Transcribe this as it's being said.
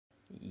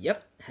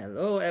Yep,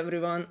 hello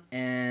everyone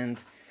and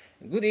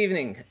good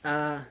evening.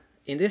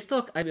 In this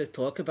talk I will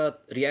talk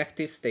about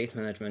reactive state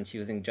management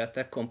using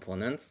Jetpack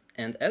components,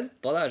 and as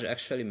Balázs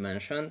actually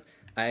mentioned,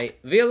 I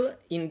will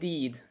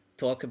indeed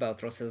talk about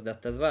process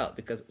depth as well,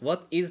 because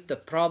what is the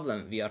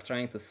problem we are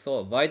trying to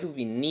solve? Why do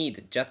we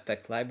need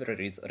Jetpack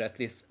libraries, or at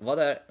least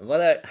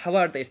how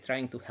are they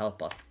trying to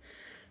help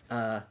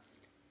us?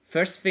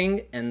 First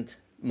thing and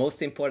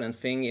most important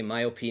thing in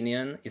my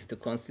opinion is to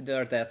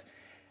consider that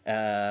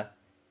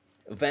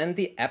when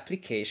the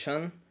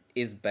application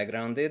is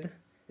backgrounded,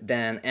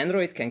 then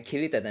Android can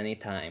kill it at any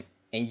time.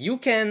 And you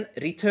can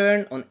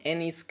return on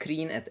any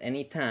screen at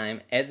any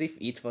time as if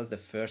it was the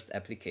first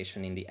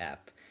application in the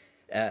app.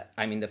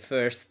 The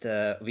first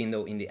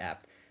window in the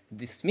app.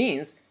 This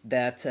means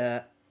that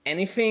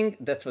anything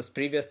that was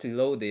previously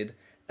loaded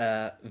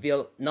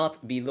will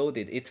not be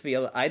loaded. It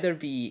will either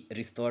be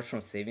restored from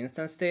save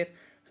instance state,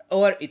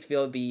 or it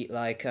will be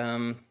like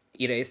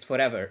erased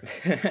forever.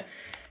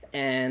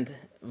 And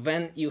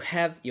when you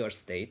have your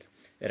state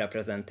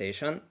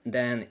representation,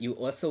 then you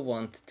also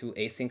want to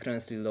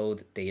asynchronously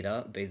load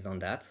data based on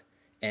that.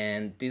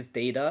 And this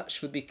data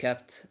should be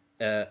kept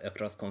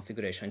across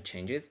configuration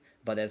changes.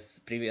 But as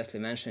previously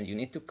mentioned, you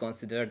need to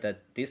consider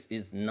that this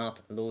is not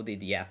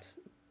loaded yet.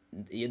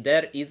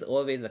 There is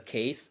always a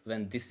case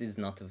when this is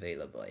not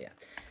available yet.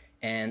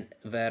 And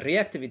where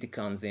reactivity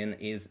comes in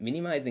is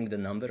minimizing the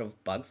number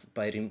of bugs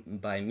by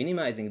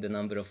minimizing the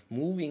number of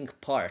moving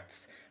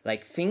parts,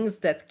 like things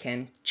that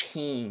can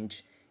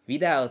change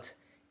without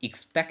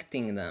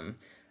expecting them,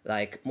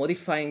 like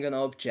modifying an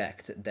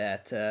object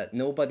that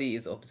nobody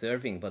is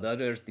observing but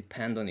others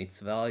depend on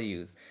its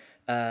values.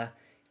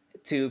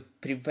 To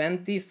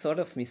prevent these sort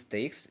of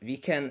mistakes, we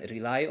can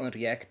rely on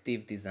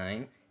reactive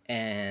design,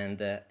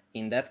 and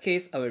in that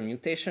case, our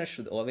mutations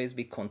should always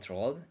be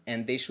controlled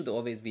and they should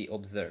always be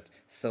observed,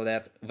 so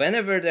that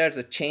whenever there's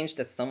a change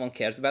that someone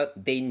cares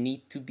about, they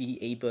need to be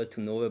able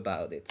to know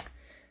about it.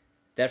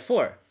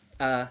 Therefore,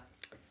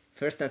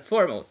 first and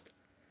foremost,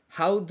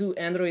 how do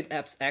Android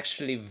apps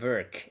actually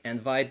work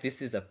and why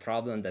this is a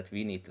problem that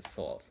we need to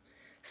solve?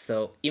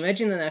 So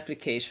imagine an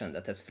application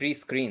that has 3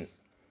 screens,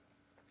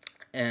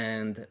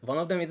 and one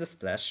of them is a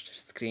splash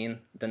screen,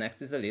 the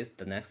next is a list,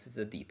 the next is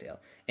a detail.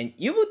 And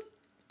you would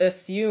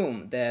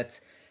assume that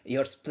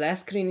your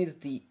splash screen is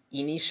the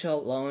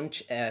initial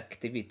launch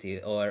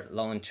activity or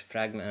launch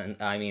fragment,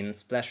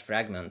 splash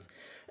fragment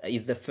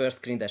is the first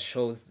screen that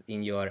shows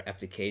in your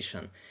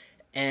application.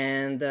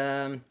 And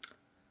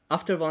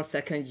after 1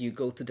 second you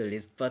go to the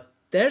list, but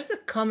there's a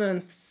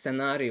common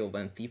scenario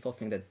when people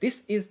think that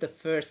this is the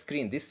first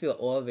screen, this will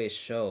always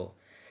show.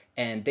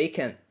 And they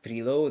can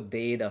preload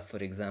data, for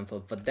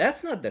example, but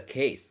that's not the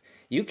case.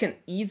 You can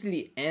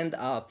easily end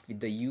up with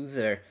the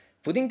user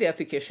putting the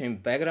application in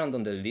background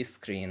on the list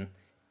screen.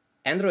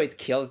 Android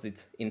kills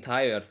it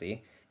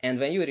entirely, and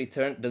when you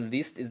return, the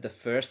list is the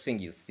first thing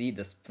you see.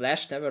 The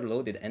splash never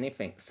loaded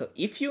anything. So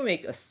if you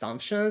make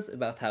assumptions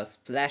about how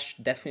splash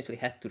definitely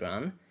had to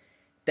run,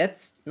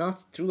 that's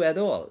not true at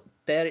all.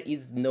 There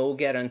is no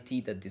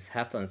guarantee that this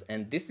happens,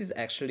 and this is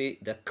actually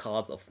the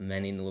cause of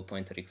many null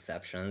pointer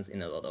exceptions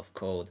in a lot of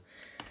code.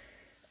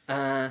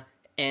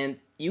 And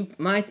you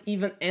might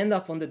even end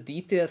up on the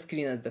detail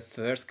screen as the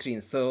first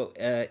screen. So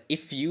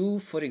if you,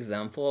 for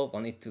example,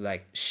 wanted to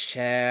like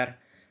share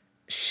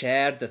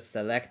the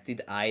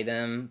selected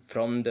item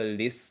from the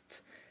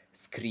list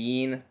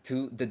screen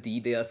to the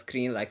detail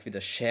screen, like with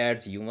a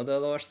shared view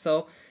model or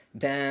so,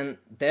 then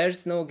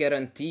there's no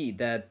guarantee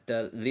that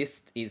the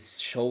list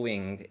is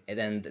showing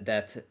and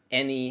that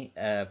any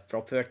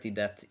property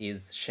that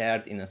is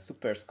shared in a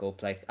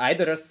superscope, like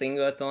either a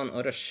singleton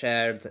or a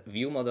shared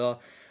view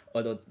model,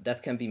 although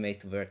that can be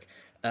made to work,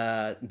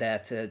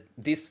 that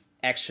this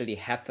actually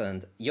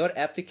happened. Your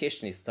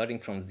application is starting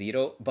from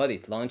 0, but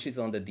it launches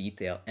on the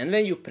detail. And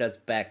when you press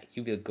back,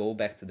 you will go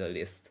back to the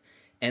list.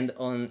 And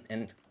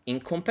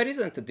in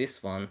comparison to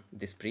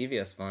this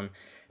previous one,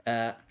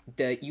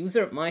 the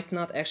user might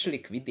not actually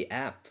quit the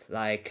app.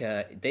 Like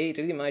they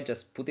really might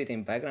just put it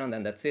in background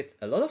and that's it.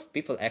 A lot of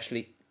people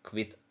actually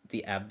quit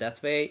the app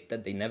that way,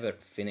 that they never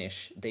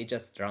finish. They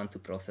just run to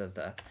process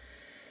that.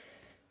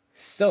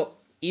 So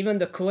even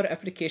the core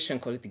application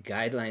quality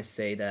guidelines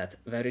say that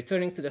when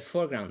returning to the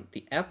foreground,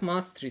 the app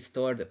must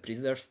restore the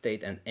preserved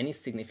state and any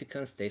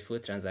significant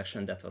stateful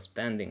transaction that was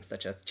pending,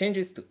 such as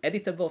changes to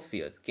editable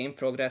fields, game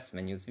progress,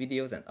 menus,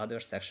 videos, and other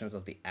sections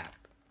of the app.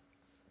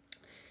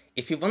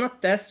 If you want to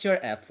test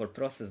your app for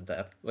process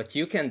depth, what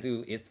you can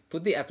do is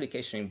put the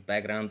application in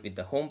background with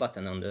the home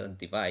button on the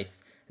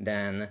device,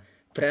 then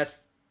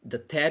press the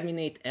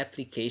terminate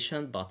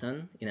application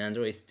button in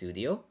Android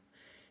Studio.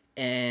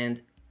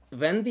 And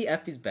when the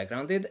app is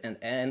backgrounded and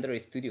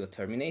Android Studio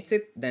terminates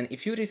it, then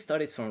if you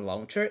restart it from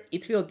launcher,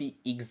 it will be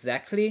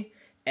exactly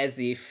as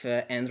if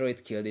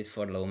Android killed it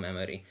for low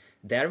memory.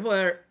 There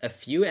were a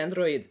few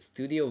Android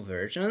Studio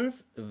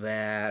versions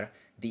where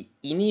the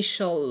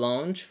initial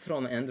launch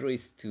from Android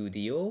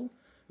Studio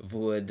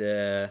would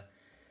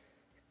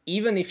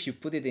even if you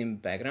put it in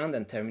background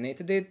and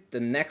terminated it, the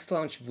next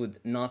launch would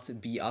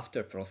not be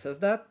after process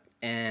that.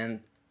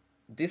 And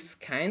this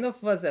kind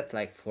of was at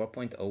like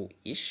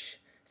 4.0-ish,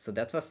 so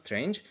that was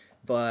strange.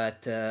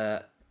 But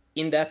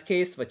in that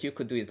case, what you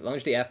could do is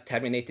launch the app,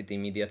 terminate it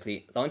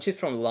immediately, launch it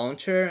from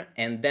launcher,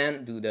 and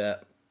then do the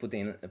put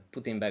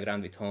in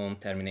background with home,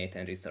 terminate,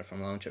 and restart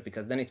from launcher,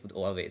 because then it would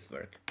always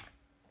work.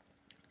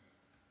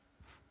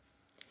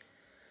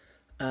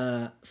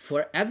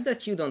 For apps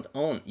that you don't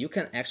own, you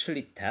can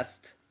actually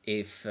test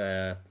if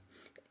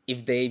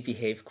they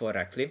behave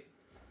correctly.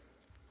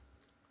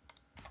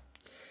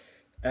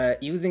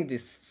 Using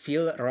this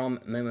fill ROM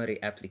memory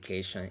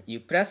application. You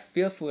press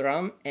fill full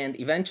ROM and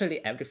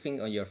eventually everything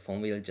on your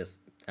phone will just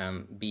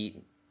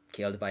be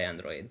killed by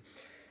Android.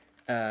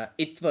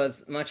 It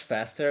was much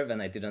faster when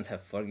I didn't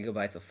have 4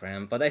 GB of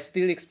RAM, but I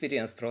still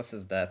experienced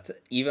process that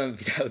even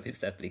without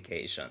this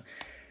application.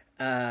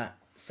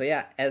 So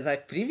yeah, as I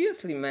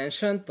previously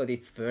mentioned, but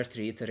it's worth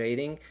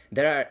reiterating,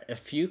 there are a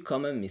few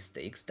common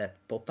mistakes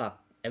that pop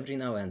up every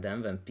now and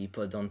then when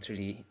people don't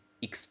really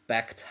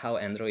expect how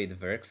Android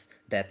works,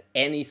 that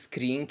any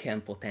screen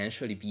can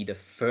potentially be the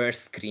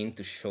first screen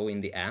to show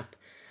in the app.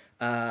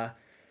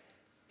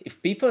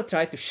 If people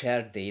try to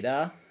share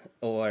data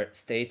or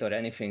state or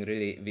anything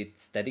really with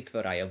static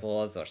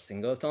variables or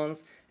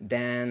singletons,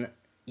 then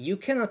you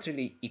cannot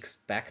really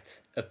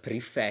expect a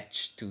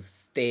prefetch to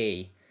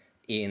stay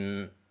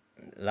in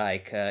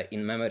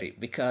in memory,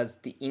 because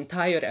the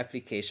entire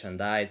application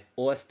dies,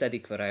 all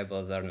static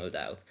variables are nulled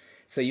out.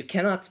 So you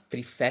cannot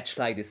prefetch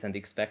like this and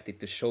expect it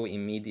to show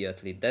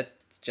immediately.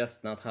 That's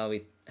just not how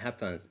it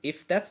happens.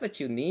 If that's what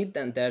you need,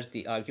 then there's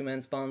the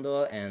arguments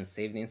bundle and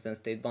saved instance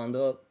state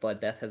bundle, but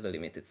that has a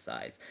limited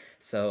size.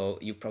 So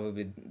you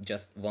probably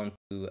just want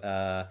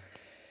to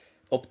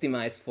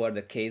optimize for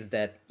the case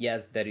that,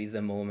 yes, there is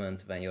a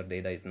moment when your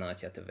data is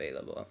not yet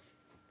available.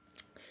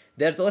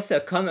 There's also a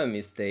common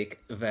mistake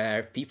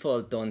where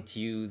people don't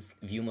use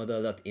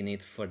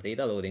viewModel.init for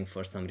data loading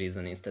for some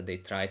reason. Instead, they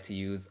try to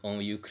use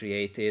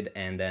onViewCreated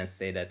and then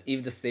say that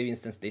if the save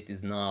instance state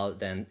is null,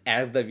 then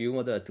ask the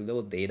viewModel to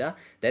load data.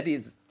 That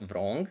is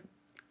wrong.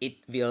 It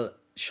will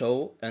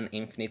show an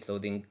infinite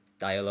loading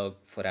dialog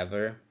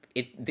forever.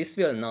 This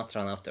will not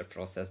run after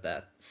process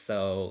that.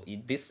 So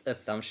this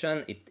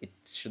assumption, it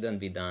shouldn't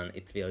be done.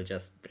 It will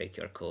just break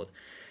your code.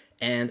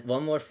 And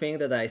one more thing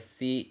that I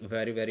see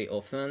very, very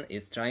often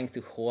is trying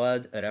to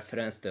hold a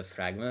reference to a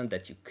fragment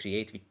that you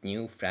create with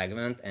new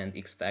fragment and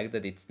expect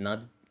that it's not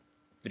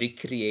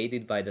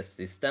recreated by the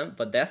system,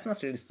 but that's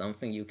not really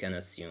something you can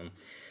assume.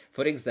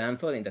 For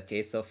example, in the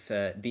case of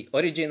the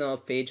original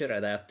pager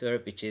adapter,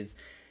 which is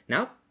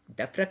now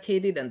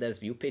deprecated, and there's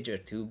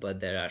ViewPager too, but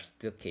there are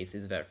still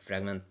cases where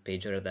fragment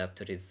pager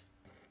adapter is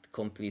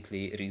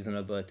completely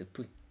reasonable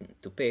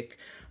to pick.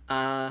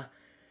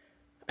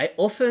 I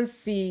often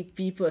see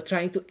people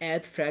trying to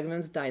add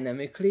fragments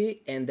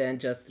dynamically and then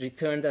just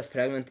return that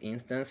fragment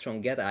instance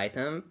from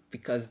getItem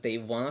because they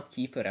want to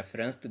keep a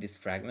reference to this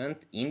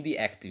fragment in the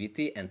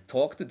activity and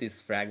talk to this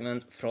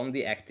fragment from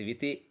the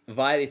activity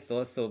while it's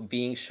also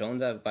being shown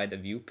by the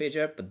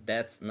ViewPager, but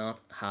that's not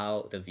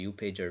how the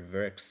ViewPager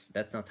works.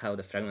 That's not how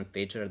the fragment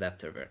pager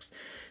adapter works.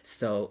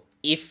 So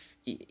if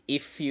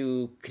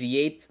you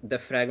create the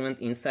fragment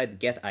inside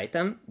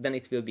getItem, then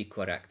it will be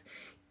correct.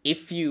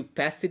 If you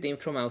pass it in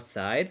from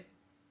outside,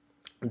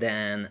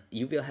 then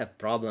you will have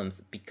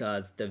problems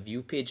because the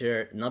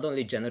ViewPager not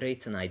only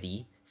generates an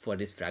ID for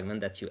this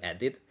fragment that you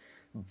added,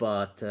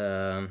 but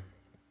well,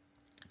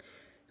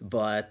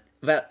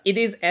 it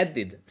is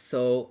added.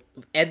 So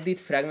added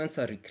fragments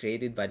are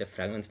recreated by the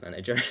fragment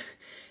manager.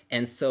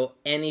 And so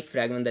any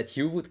fragment that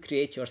you would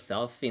create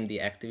yourself in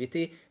the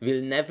activity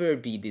will never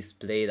be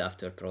displayed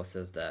after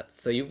process that.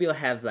 So you will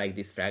have like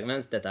these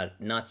fragments that are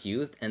not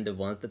used and the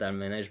ones that are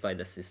managed by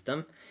the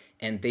system,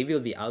 and they will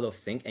be out of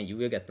sync, and you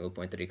will get null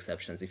pointer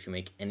exceptions if you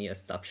make any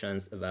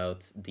assumptions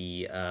about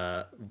the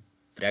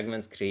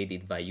fragments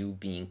created by you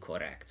being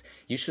correct.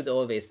 You should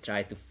always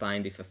try to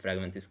find if a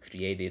fragment is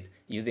created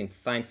using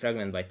find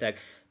fragment by tag,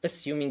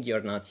 assuming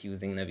you're not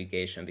using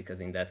navigation,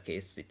 because in that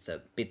case it's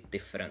a bit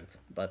different,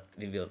 but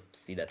we will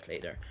see that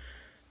later.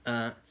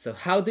 So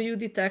how do you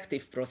detect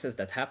if process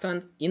that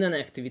happened? In an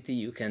activity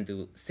you can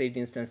do saved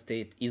instance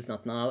state is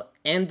not null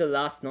and the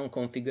last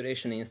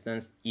non-configuration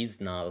instance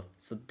is null.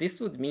 So this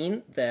would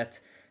mean that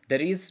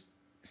there is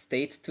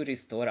state to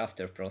restore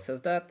after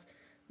process that,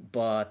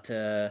 but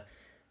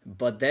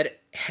there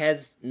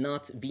has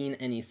not been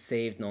any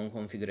saved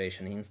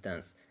non-configuration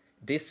instance.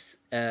 This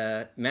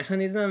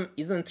mechanism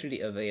isn't really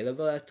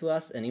available to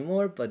us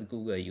anymore, but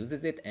Google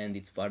uses it, and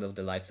it's part of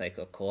the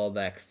lifecycle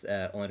callbacks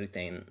on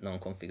retain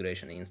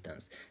non-configuration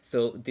instance.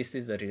 So this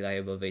is a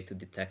reliable way to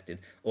detect it.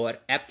 Or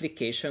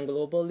application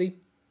globally,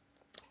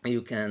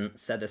 you can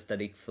set a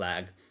static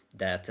flag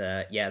that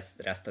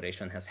yes,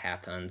 restoration has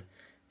happened,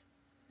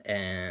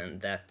 and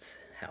that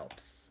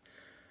helps.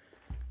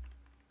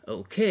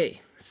 Okay,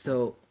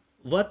 so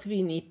what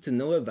we need to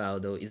know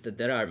about though is that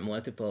there are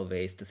multiple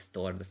ways to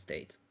store the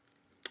state.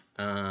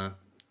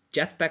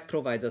 Jetpack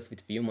provides us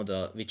with view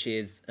model, which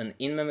is an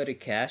in-memory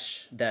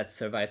cache that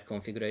survives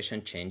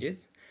configuration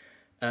changes.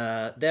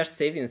 There's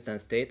save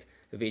instance state,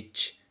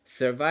 which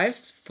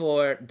survives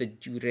for the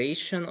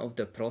duration of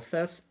the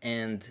process,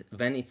 and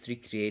when it's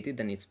recreated,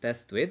 then it's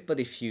passed to it. But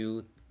if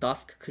you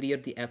task clear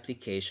the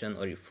application,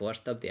 or you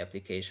forced up the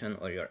application,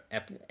 or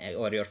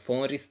your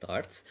phone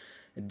restarts,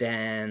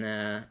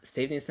 then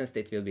saved instance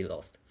state will be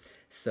lost.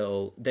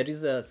 So there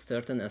is a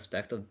certain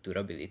aspect of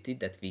durability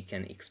that we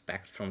can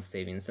expect from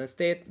save instance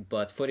state.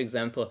 But for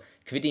example,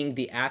 quitting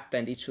the app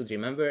and it should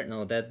remember,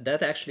 no,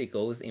 that actually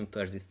goes in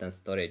persistent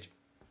storage,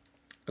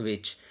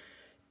 which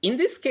in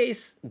this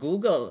case,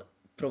 Google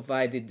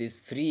provided these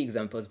 3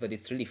 examples, but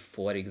it's really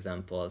 4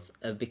 examples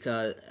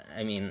because,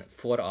 I mean,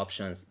 4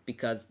 options,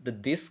 because the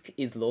disk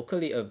is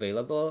locally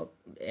available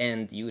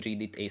and you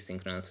read it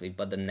asynchronously,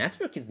 but the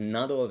network is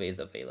not always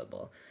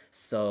available.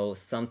 So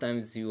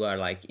sometimes you are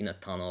like in a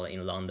tunnel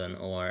in London,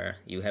 or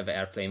you have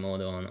airplane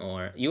mode on,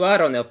 or you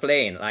are on a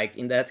plane. Like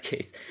in that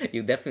case,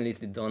 you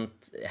definitely don't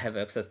have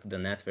access to the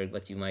network,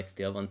 but you might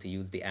still want to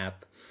use the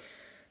app.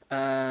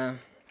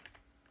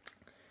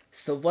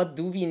 So what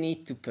do we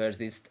need to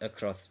persist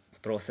across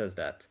process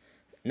that?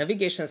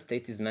 Navigation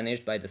state is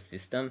managed by the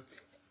system.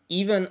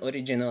 Even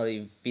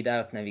originally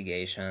without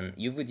navigation,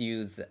 you would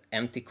use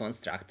empty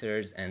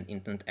constructors and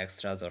intent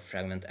extras or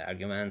fragment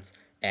arguments,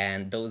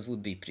 and those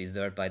would be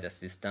preserved by the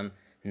system.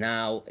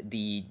 Now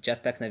the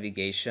Jetpack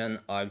navigation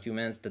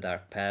arguments that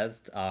are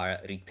passed are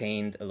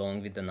retained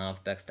along with the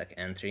nav backstack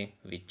entry,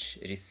 which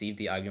receive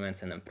the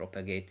arguments and then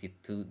propagate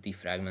it to the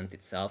fragment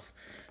itself.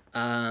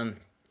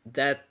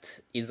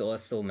 That is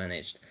also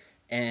managed.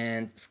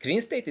 And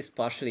screen state is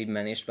partially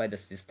managed by the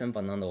system,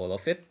 but not all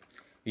of it.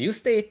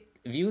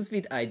 Views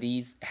with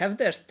IDs have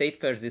their state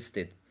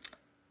persisted.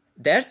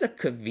 There's a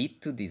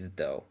caveat to this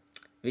though,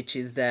 which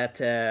is that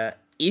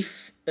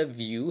if a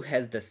view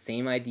has the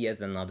same ID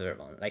as another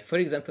one, like for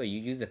example, you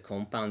use a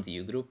compound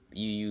view group,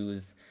 you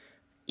use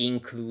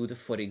include,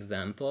 for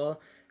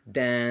example,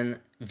 then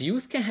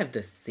views can have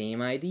the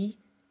same ID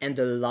and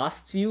the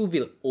last view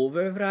will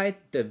overwrite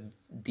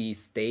the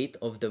state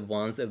of the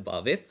ones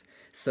above it.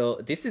 So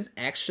this is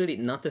actually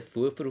not a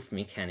foolproof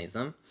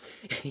mechanism,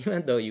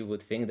 even though you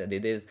would think that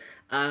it is.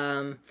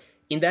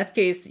 In that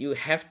case, you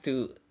have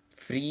to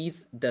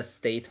freeze the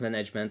state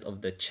management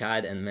of the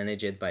child and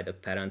manage it by the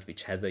parent,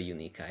 which has a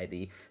unique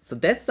ID. So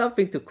that's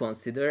something to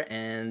consider,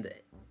 and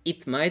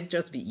it might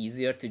just be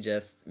easier to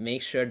just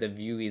make sure the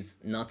view is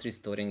not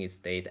restoring its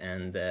state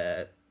and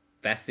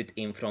pass it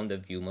in from the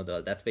view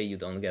model. That way you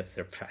don't get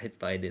surprised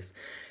by this.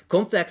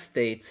 Complex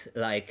state,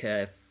 like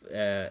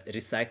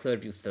recycler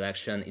view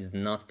selection, is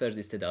not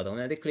persisted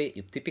automatically.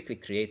 You typically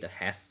create a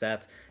hash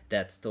set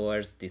that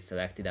stores the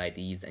selected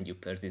IDs, and you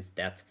persist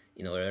that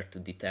in order to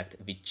detect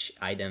which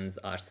items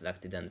are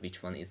selected and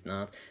which one is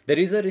not. There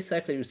is a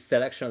recycler view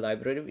selection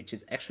library, which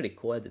is actually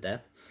called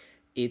that.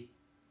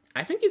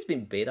 I think it's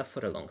been beta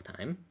for a long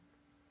time.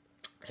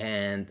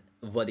 And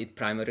what it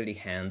primarily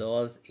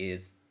handles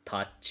is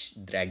touch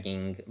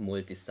dragging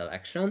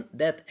multi-selection.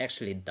 That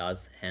actually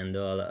does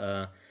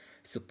handle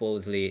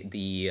supposedly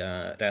the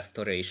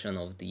restoration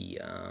of the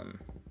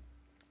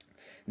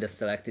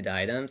selected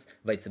items,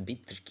 but it's a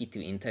bit tricky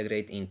to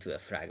integrate into a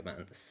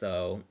fragment.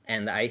 So,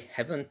 and I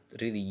haven't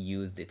really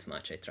used it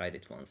much. I tried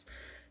it once.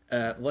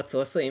 What's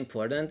also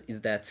important is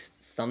that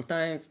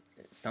sometimes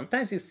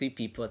you see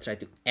people try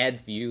to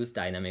add views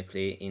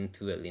dynamically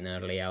into a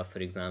linear layout, for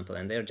example,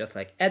 and they're just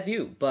like, add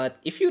view. But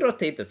if you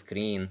rotate the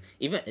screen,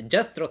 even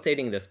just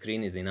rotating the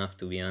screen is enough,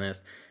 to be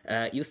honest,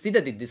 you see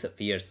that it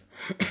disappears.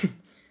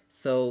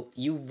 So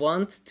you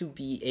want to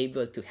be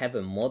able to have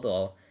a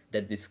model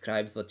that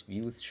describes what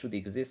views should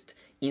exist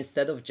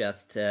instead of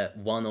just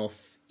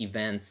one-off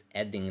events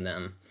adding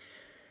them.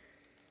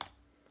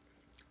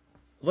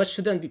 What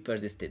shouldn't be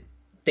persisted?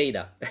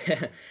 Data.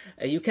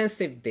 You can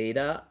save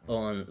data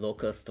on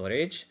local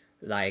storage,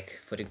 like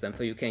for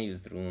example you can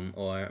use room,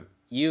 or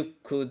you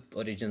could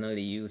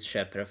originally use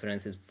shared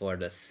preferences for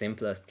the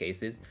simplest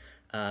cases,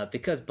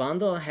 because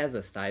bundle has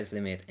a size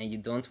limit and you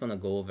don't want to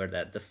go over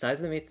that. The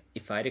size limit,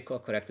 if I recall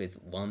correctly, is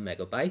 1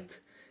 megabyte.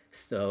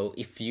 So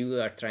if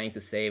you are trying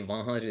to save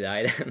 100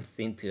 items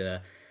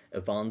into a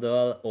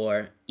bundle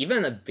or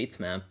even a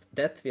bitmap,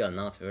 that will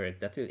not work,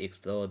 that will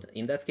explode.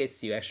 In that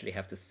case, you actually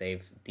have to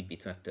save the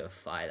bitmap to a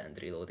file and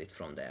reload it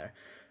from there.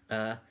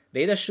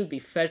 Data should be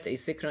fetched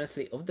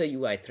asynchronously of the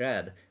UI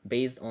thread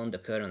based on the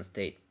current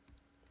state.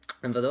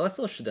 And what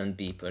also shouldn't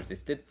be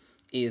persisted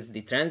is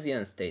the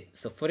transient state.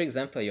 So for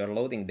example, you're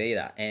loading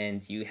data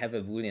and you have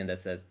a boolean that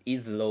says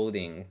is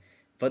loading,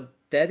 but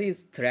that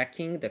is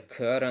tracking the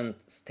current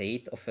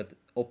state of an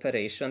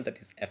operation that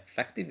is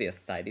effectively a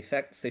side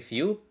effect. So if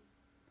you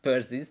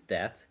persist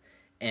that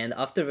and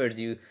afterwards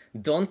you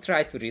don't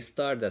try to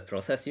restart that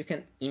process, you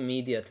can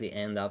immediately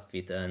end up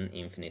with an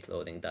infinite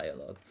loading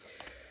dialog.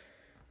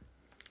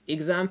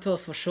 Example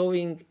for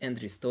showing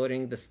and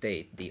restoring the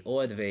state the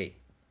old way.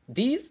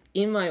 These,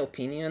 in my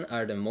opinion,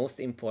 are the most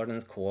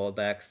important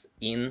callbacks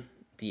in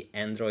the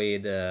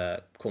Android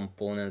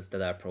components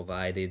that are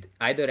provided,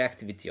 either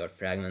activity or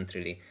fragment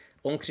really,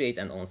 on create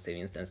and on save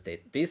instance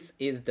state. This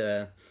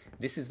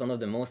is one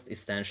of the most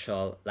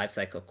essential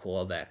lifecycle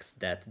callbacks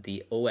that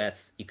the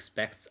OS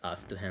expects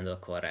us to handle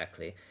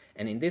correctly.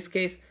 And in this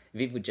case,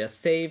 we would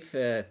just save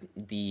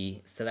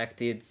the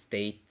selected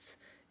states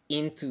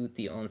into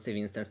the on save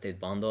instance state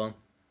bundle,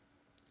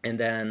 and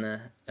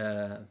then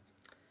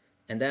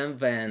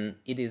when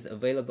it is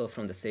available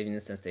from the save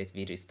instance state,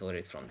 we restore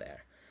it from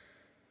there.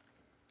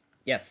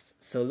 Yes,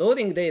 so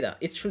loading data,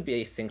 it should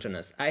be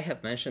asynchronous. I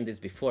have mentioned this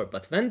before,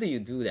 but when do you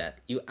do that?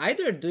 You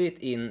either do it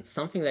in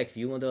something like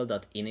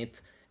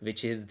viewModel.init,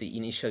 which is the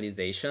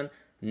initialization,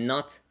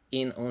 not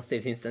in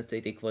onSaved instance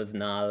state equals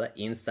null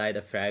inside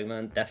a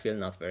fragment. That will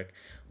not work.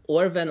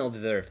 Or when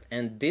observed.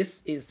 And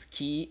this is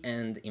key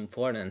and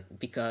important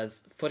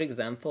because, for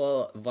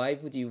example, why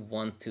would you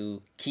want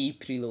to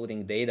keep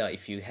reloading data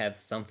if you have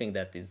something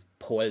that is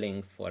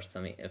polling for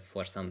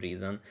some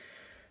reason?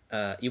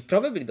 You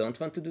probably don't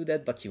want to do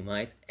that, but you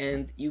might,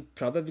 and you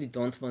probably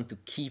don't want to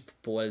keep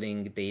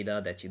polling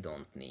data that you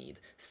don't need.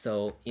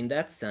 So in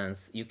that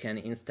sense, you can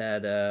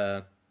instead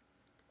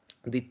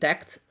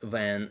detect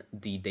when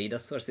the data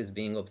source is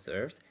being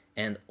observed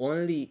and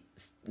only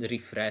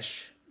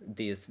refresh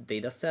this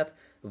data set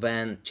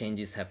when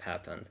changes have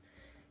happened.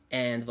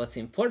 And what's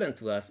important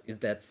to us is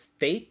that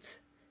state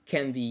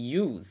can be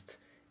used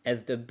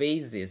as the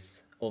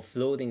basis of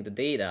loading the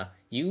data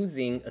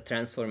using a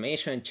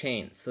transformation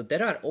chain. So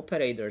there are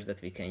operators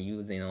that we can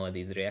use in all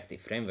these reactive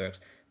frameworks,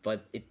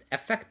 but it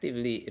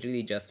effectively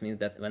really just means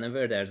that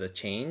whenever there's a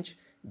change,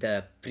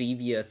 the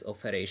previous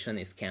operation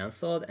is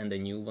cancelled and the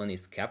new one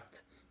is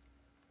kept.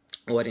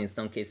 Or in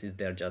some cases,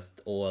 they're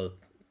just all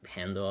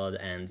handled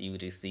and you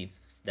receive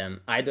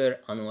them either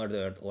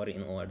unordered or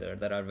in order.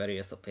 There are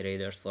various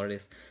operators for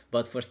this,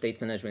 but for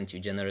state management, you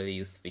generally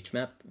use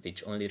switchmap,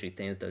 which only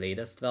retains the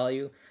latest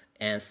value,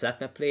 and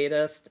flatmap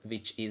latest,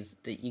 which is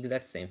the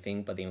exact same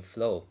thing, but in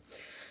flow.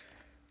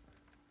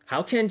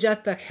 How can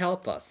Jetpack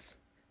help us?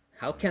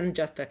 How can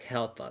Jetpack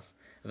help us?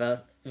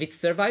 Well, with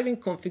surviving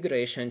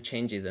configuration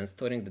changes and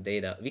storing the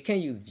data, we can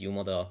use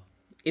viewModel.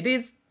 It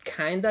is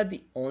kinda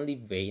the only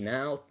way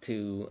now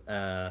to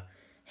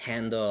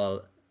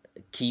handle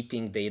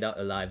keeping data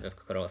alive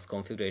across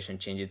configuration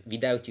changes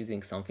without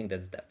using something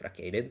that's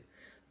deprecated,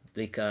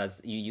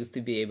 because you used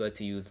to be able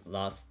to use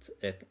last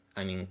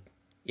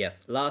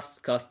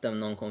custom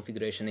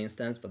non-configuration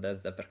instance, but that's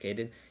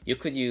deprecated. You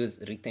could use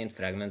retained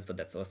fragments, but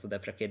that's also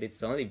deprecated,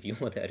 so only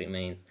viewModel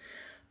remains.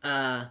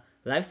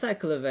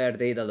 Lifecycle aware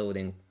data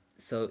loading.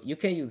 So you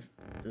can use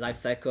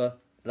lifecycle,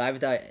 live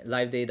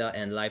data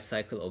and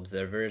lifecycle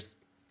observers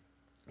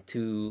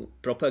to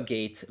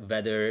propagate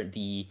whether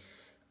the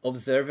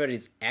observer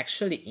is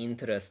actually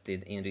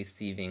interested in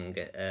receiving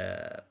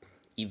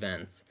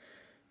events.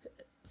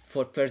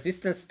 For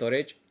persistent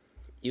storage,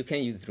 you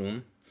can use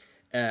Room.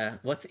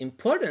 What's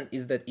important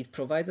is that it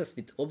provides us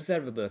with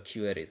observable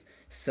queries.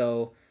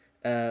 So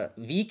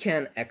we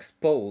can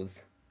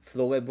expose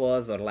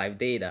flowables or live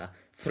data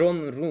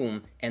from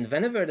Room, and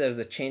whenever there's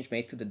a change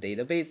made to the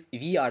database,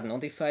 we are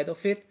notified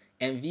of it,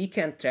 and we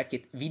can track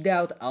it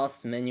without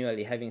us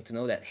manually having to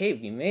know that, hey,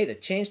 we made a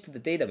change to the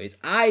database,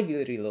 I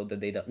will reload the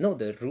data. No,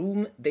 the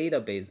Room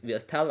database will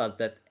tell us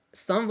that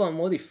someone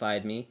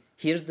modified me,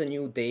 here's the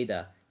new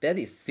data. That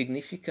is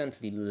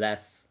significantly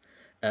less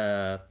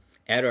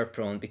error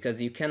prone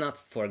because you cannot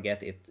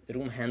forget it.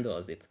 Room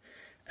handles it.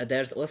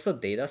 There's also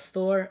data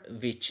store,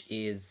 which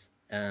is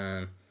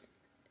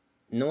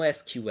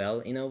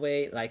NoSQL in a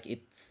way, like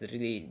it's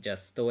really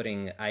just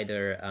storing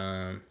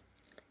either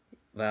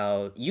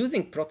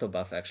using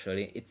protobuf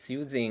actually. It's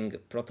using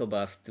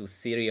protobuf to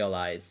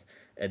serialize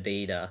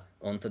data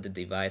onto the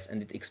device,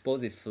 and it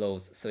exposes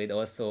flows, so it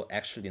also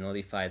actually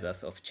notifies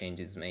us of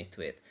changes made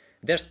to it.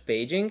 There's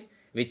paging,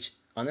 which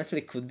honestly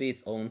could be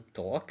its own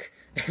talk.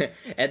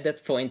 At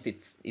that point,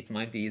 it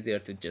might be easier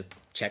to just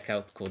check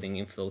out coding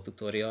in flow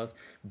tutorials,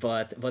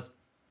 but what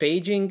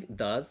paging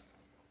does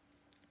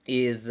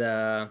is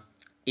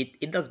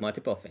it does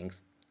multiple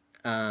things.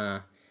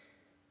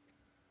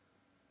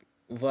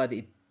 What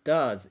it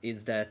does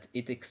is that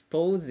it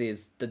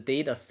exposes the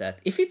data set.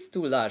 If it's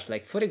too large,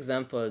 like for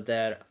example,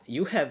 there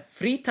you have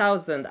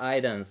 3,000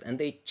 items and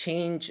they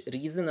change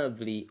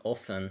reasonably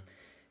often,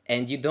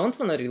 and you don't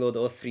want to reload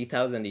all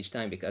 3,000 each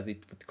time because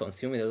it would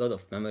consume a lot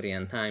of memory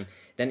and time,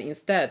 then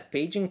instead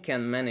paging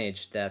can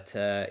manage that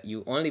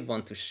you only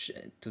want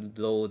to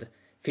load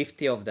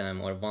 50 of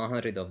them or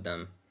 100 of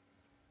them.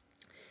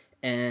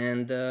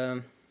 And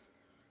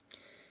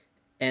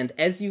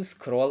as you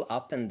scroll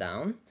up and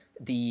down,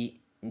 the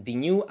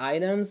new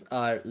items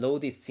are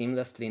loaded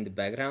seamlessly in the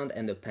background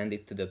and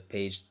appended to the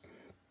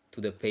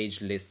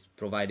page list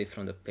provided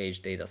from the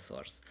page data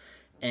source.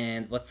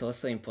 And what's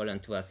also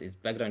important to us is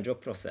background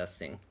job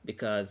processing,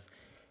 because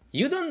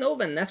you don't know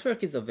when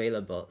network is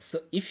available. So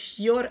if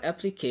your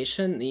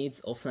application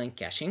needs offline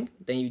caching,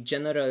 then you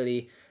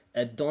generally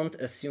don't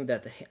assume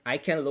that I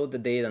can load the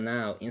data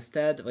now.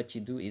 Instead, what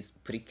you do is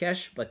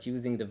pre-cache, but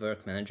using the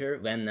work manager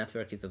when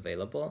network is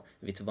available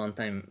with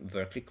one-time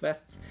work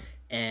requests,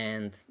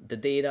 and the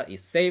data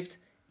is saved.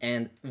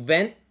 And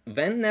when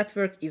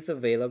network is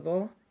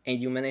available and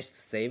you manage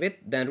to save it,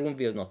 then Room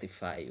will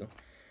notify you.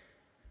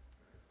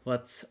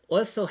 What's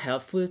also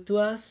helpful to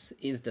us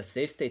is the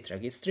save state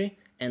registry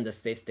and the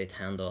save state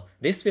handle.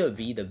 This will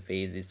be the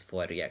basis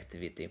for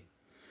reactivity.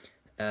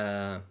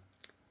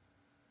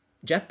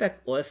 Jetpack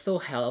also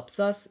helps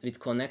us with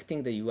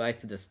connecting the UI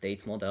to the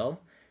state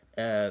model,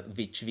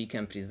 which we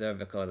can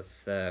preserve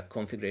across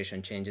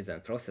configuration changes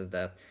and process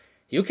that.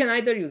 You can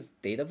either use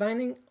data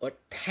binding, or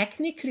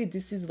technically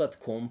this is what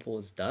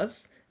Compose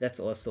does. That's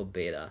also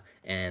beta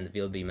and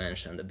will be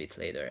mentioned a bit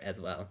later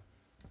as well.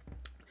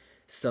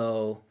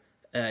 So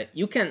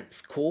you can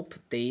scope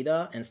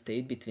data and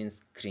state between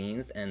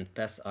screens and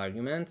pass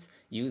arguments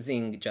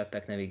using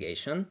Jetpack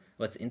navigation.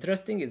 What's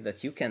interesting is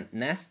that you can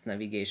nest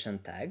navigation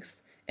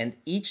tags, and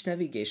each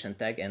navigation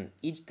tag and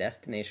each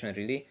destination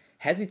really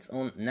has its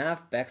own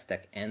nav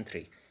backstack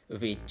entry,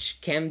 which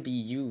can be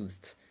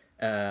used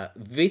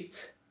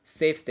with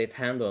save state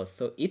handles.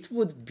 So it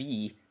would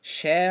be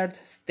shared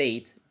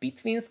state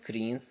between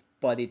screens,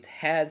 but it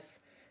has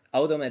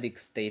automatic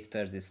state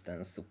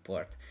persistence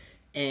support.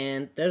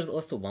 And there's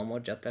also one more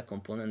Jetpack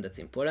component that's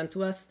important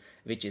to us,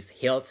 which is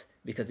health,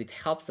 because it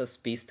helps us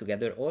piece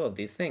together all of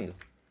these things.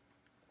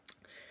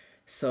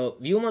 So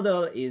view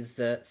model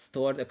is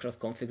stored across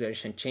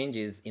configuration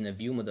changes in a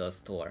view model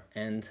store,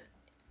 and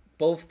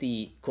both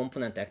the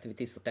component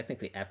activity, so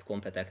technically app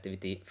compat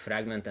activity,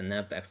 fragment and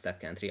nav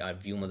backstack entry are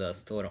view model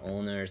store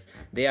owners.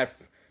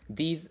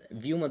 These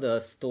view model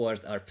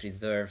stores are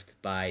preserved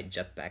by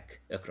Jetpack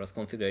across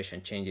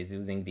configuration changes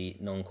using the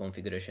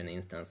non-configuration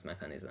instance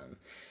mechanism.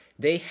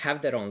 They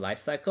have their own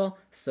lifecycle,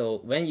 so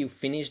when you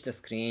finish the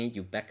screen,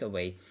 you back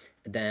away,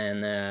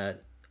 then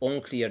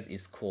onCleared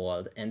is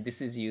called, and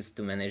this is used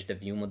to manage the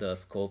view model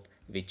scope,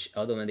 which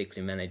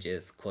automatically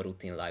manages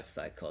coroutine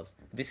lifecycles.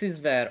 This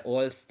is where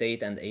all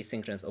state and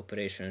asynchronous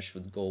operations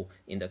should go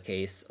in the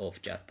case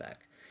of Jetpack.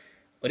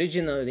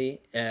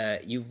 Originally,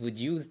 you would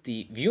use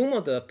the view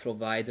model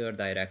provider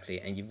directly,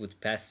 and you would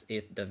pass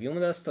it the view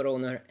model store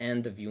owner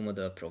and the view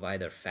model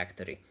provider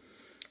factory.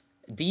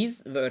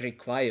 These were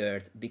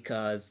required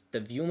because the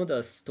view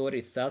model store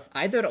itself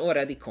either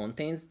already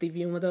contains the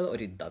view model or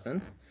it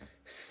doesn't.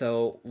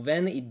 So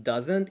when it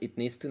doesn't, it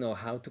needs to know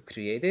how to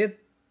create it.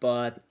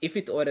 But if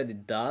it already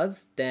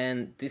does,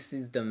 then this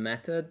is the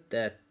method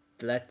that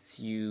lets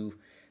you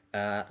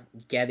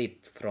get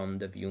it from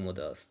the view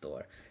model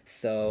store.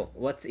 So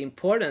what's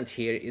important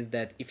here is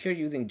that if you're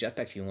using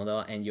Jetpack view model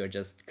and you're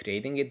just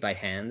creating it by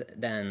hand,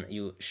 then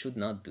you should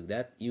not do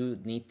that. You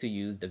need to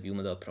use the view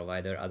model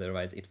provider,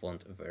 otherwise it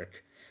won't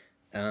work.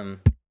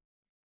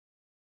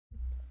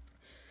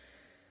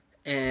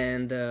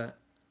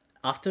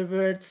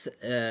 Afterwards,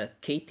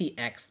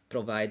 KTX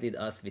provided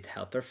us with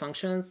helper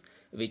functions,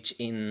 which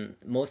in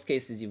most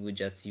cases you would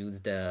just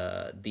use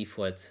the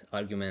default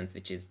arguments,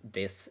 which is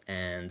this,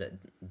 and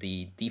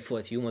the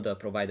default view model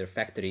provider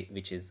factory,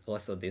 which is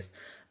also this,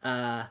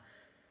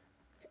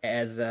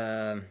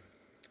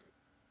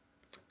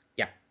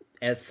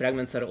 as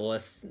fragments are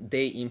OS,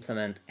 they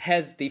implement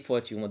has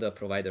default view model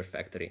provider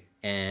factory,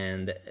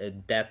 and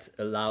that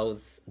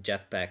allows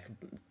Jetpack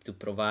to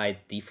provide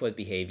default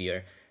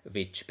behavior,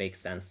 which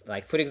makes sense.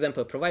 Like, for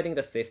example, providing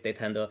the save state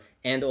handle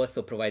and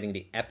also providing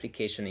the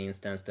application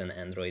instance to an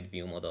Android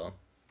view model.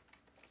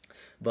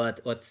 But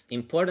what's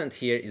important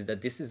here is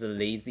that this is a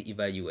lazy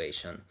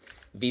evaluation.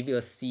 We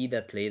will see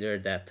that later,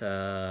 that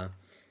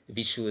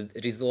we should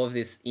resolve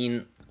this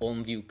in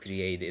onView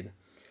created.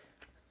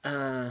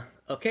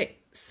 Okay,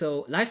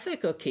 so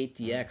Lifecycle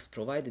KTX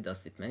provided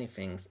us with many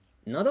things,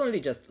 not only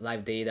just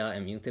live data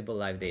and mutable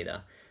live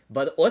data,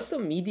 but also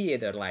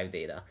mediator live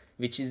data,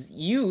 which is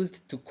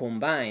used to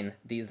combine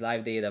these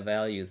live data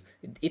values.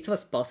 It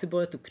was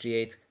possible to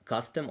create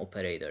custom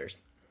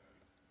operators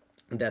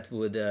that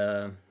would,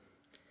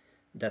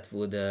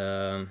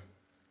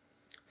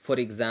 for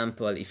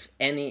example, if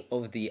any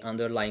of the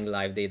underlying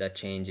live data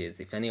changes,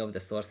 if any of the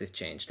sources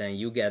change, then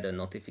you get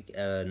an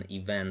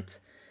event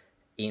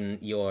in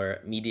your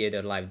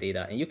mediator live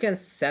data, and you can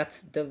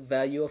set the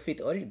value of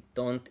it or you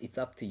don't. It's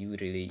up to you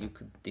really. You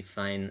could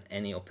define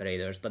any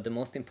operators, but the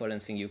most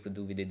important thing you could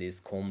do with it is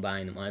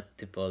combine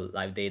multiple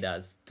live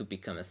data to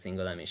become a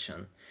single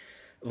emission.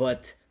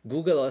 What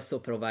Google also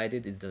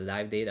provided is the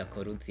live data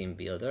coroutine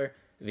builder,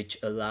 which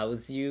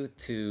allows you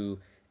to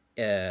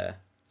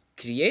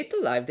create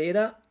a live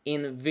data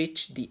in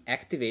which the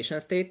activation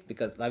state,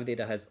 because live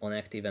data has on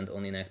active and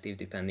on inactive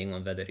depending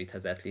on whether it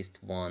has at least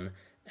one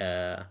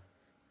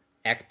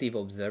active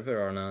observer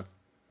or not.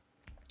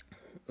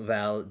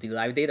 Well, the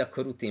live data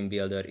coroutine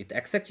builder, it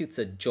executes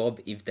a job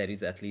if there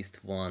is at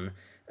least one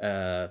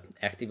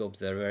active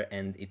observer,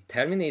 and it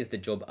terminates the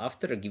job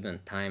after a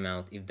given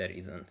timeout if there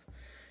isn't.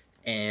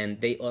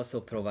 And they also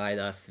provide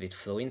us with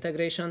flow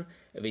integration,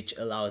 which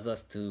allows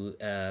us to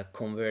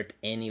convert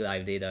any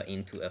live data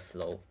into a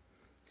flow.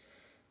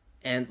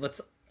 And what's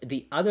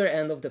the other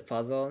end of the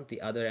puzzle,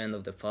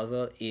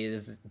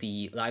 is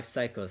the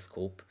lifecycle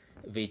scope,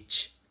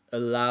 which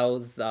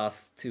allows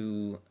us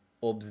to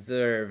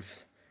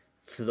observe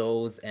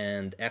flows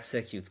and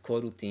execute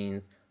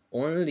coroutines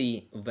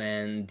only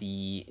when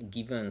the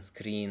given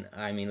screen,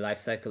 I mean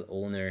lifecycle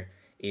owner,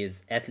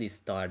 is at least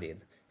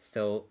started.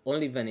 So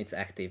only when it's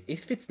active.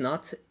 If it's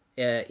not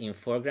in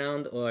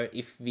foreground, or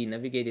if we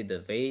navigate it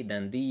away,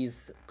 then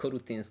these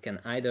coroutines can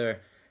either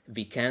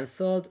be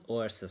cancelled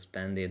or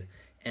suspended.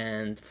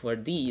 And for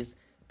these,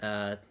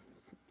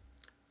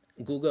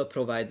 Google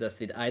provides us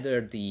with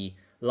either the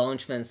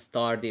launch when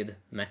started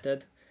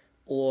method,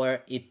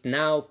 or it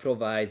now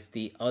provides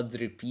the odd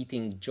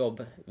repeating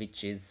job,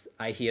 which is,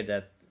 I hear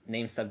that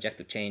name subject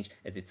to change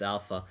as it's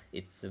alpha.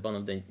 It's one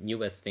of the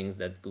newest things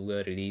that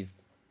Google released,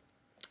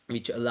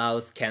 which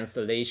allows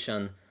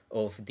cancellation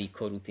of the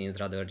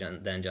coroutines rather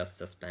than just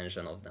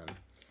suspension of them.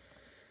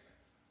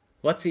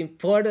 What's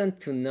important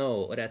to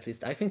know, or at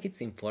least I think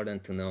it's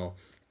important to know,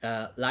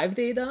 live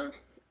data,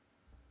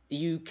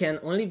 you can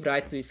only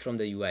write to it from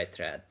the UI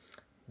thread.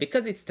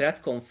 Because it's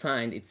thread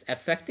confined, it's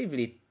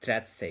effectively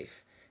thread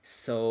safe.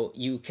 So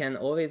you can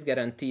always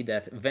guarantee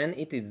that when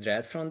it is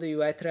read from the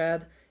UI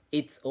thread,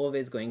 it's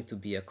always going to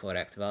be a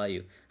correct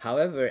value.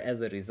 However,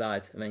 as a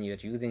result, when you're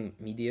using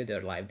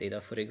mediated live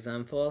data, for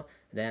example,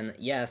 then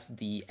yes,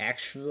 the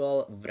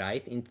actual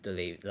write into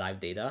the live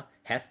data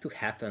has to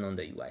happen on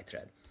the UI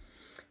thread.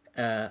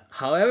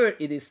 However,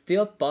 it is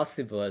still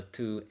possible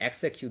to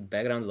execute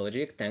background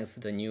logic thanks to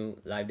the new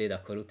live data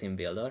coroutine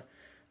builder.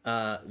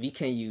 We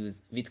can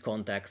use with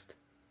context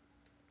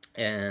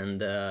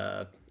and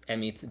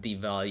emit the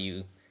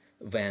value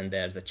when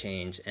there's a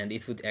change, and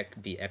it would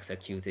be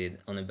executed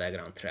on a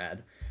background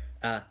thread.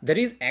 There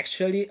is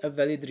actually a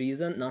valid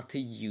reason not to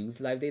use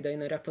live data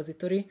in a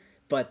repository,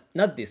 but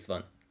not this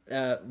one.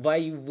 Why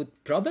you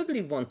would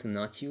probably want to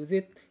not use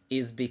it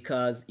is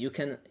because you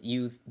can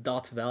use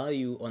dot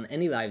value on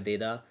any live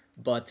data,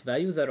 but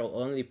values are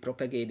only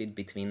propagated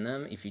between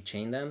them if you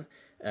chain them,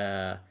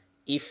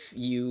 if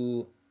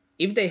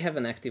they have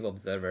an active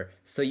observer.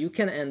 So you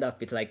can end up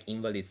with like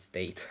invalid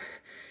state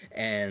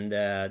and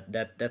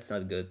that's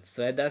not good.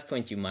 So at that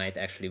point you might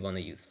actually want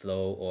to use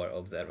flow or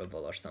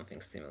observable or something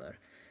similar.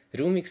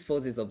 Room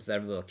exposes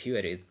observable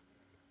queries,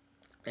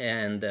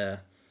 and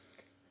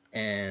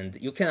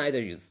you can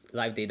either use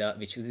live data,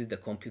 which uses the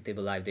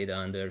computable live data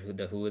under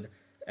the hood.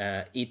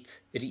 It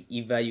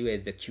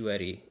re-evaluates the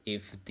query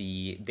if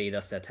the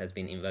data set has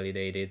been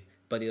invalidated,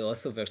 but it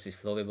also works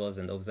with flowables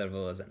and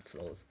observables and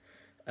flows.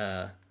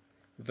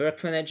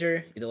 Work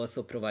Manager, it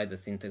also provides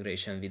this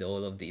integration with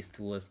all of these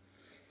tools.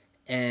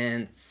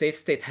 And safe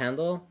state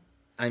handle,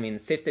 I mean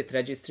safe state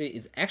registry,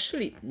 is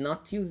actually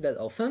not used that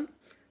often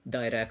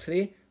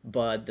directly,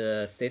 but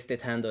the safe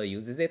state handle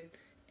uses it.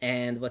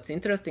 And what's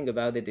interesting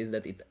about it is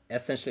that it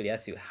essentially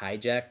lets you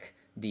hijack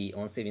the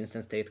onSave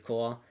instance state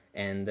call,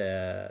 and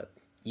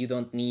you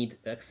don't need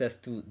access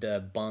to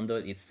the bundle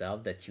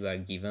itself that you are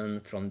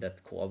given from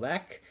that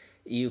callback.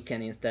 You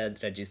can instead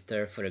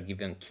register for a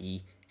given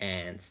key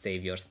and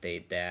save your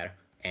state there.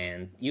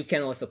 And you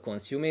can also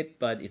consume it,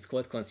 but it's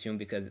called consume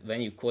because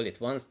when you call it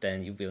once,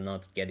 then you will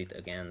not get it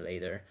again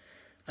later.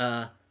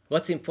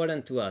 What's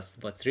important to us,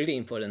 what's really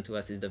important to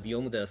us, is the view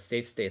model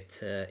safe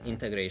state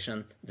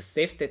integration. The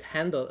safe state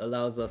handle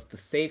allows us to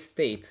save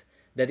state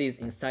that is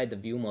inside the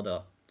view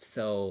model.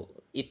 So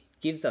it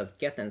gives us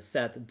get and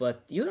set,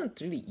 but you don't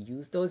really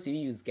use those, you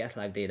use get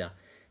live data,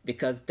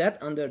 because that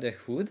under the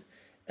hood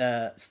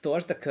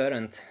stores the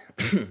current,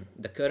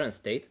 the current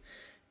state.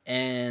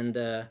 And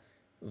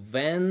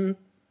when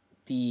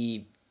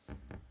the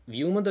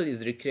view model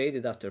is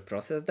recreated after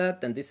process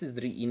that, then this is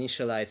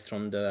reinitialized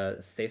from the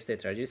safe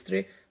state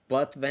registry.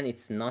 But when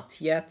it's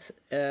not yet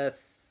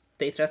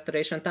state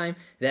restoration time,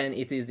 then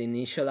it is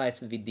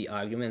initialized with the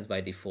arguments by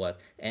default.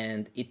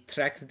 And it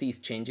tracks these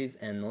changes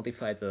and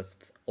notifies us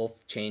of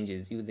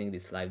changes using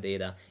this live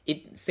data.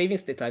 Saving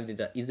state live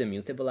data is a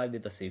mutable live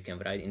data, so you can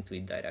write into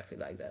it directly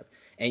like that.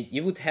 And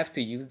you would have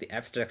to use the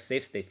abstract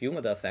safe state view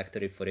model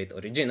factory for it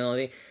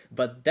originally,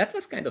 but that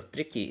was kind of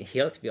tricky.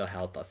 Hilt will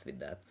help us with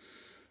that.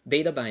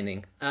 Data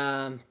binding.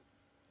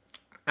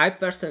 I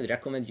personally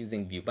recommend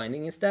using view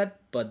binding instead,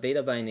 but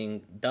data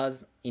binding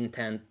does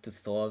intend to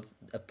solve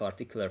a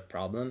particular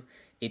problem.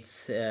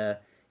 It's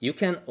you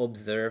can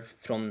observe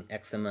from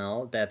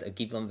XML that a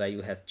given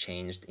value has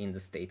changed in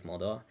the state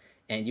model,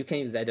 and you can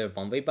use either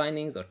one-way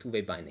bindings or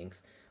two-way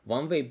bindings.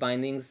 One-way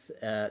bindings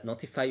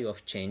notify you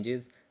of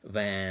changes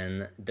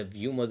when the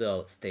view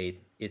model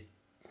state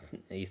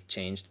is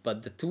changed,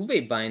 but the two-way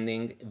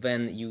binding,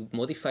 when you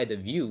modify the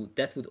view,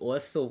 that would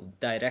also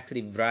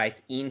directly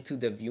write into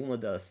the view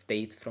model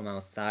state from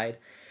outside,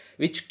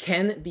 which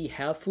can be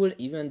helpful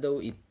even though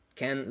it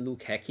can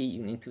look hacky.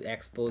 You need to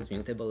expose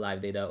mutable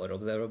live data or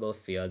observable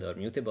field or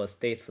mutable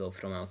state flow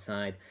from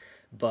outside.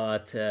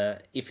 But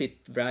if it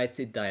writes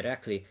it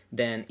directly,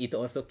 then it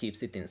also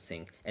keeps it in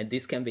sync, and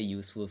this can be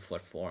useful for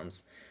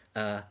forms.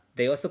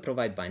 They also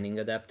provide binding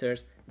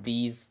adapters.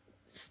 These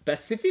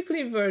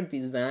specifically were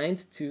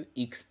designed to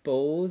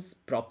expose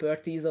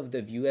properties of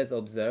the view as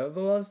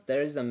observables.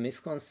 There is a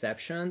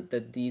misconception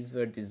that these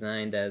were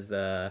designed as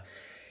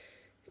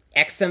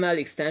XML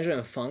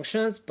extension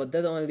functions, but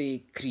that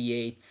only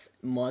creates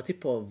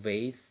multiple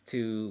ways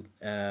to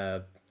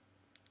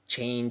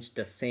change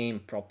the same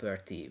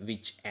property,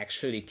 which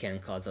actually can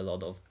cause a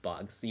lot of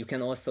bugs. You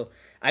can also,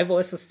 I've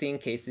also seen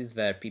cases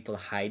where people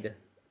hide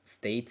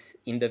state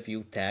in the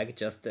view tag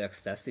just to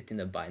access it in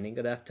the binding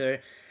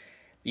adapter.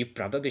 You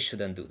probably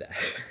shouldn't do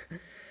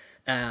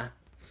that.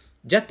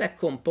 Jetpack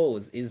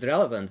Compose is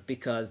relevant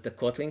because the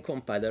Kotlin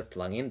compiler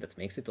plugin that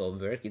makes it all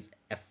work is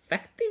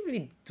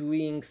effectively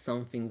doing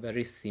something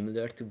very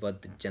similar to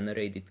what the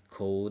generated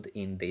code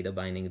in data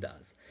binding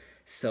does.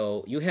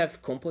 So you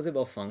have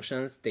composable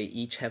functions, they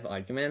each have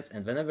arguments,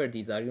 and whenever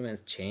these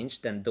arguments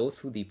change, then those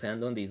who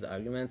depend on these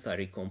arguments are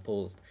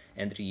recomposed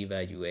and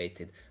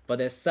reevaluated.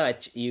 But as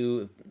such,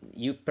 you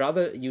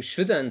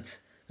shouldn't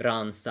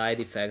run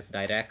side effects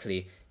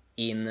directly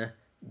in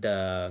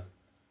the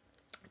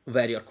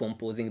where you're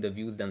composing the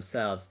views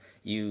themselves.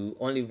 You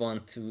only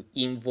want to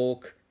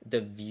invoke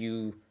the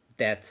view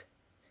that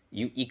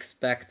you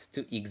expect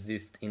to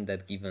exist in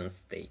that given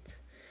state.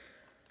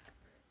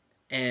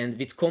 And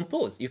with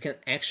Compose, you can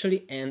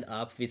actually end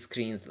up with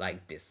screens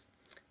like this.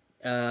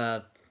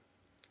 To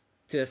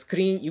a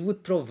screen, you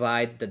would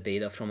provide the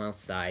data from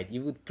outside,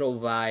 you would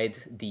provide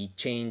the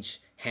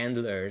change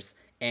handlers,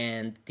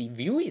 and the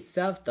view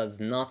itself does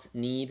not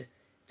need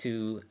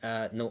to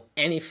know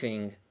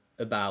anything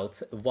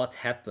about what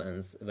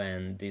happens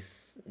when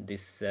this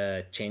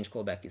change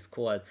callback is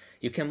called.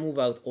 You can move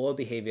out all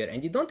behavior,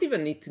 and you don't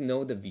even need to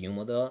know the view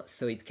model,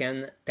 so it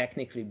can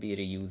technically be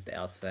reused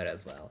elsewhere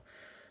as well.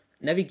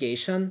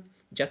 Navigation,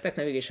 Jetpack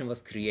navigation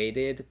was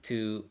created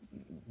to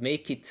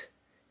make it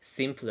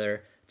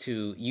simpler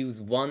to use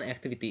one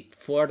activity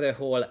for the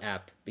whole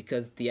app,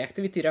 because the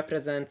activity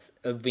represents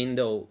a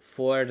window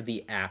for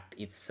the app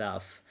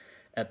itself.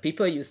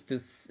 People used to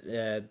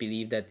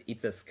believe that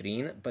it's a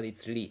screen, but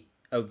it's really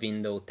a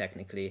window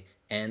technically,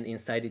 and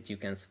inside it you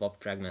can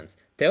swap fragments.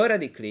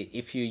 Theoretically,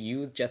 if you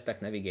use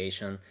Jetpack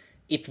navigation,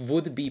 it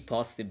would be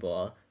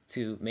possible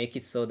to make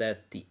it so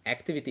that the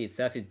activity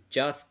itself is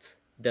just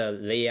the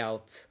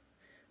layout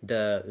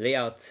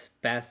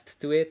passed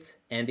to it,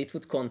 and it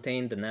would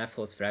contain the nav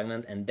host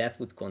fragment, and that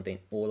would contain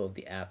all of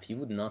the app. You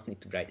would not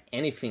need to write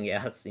anything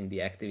else in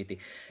the activity.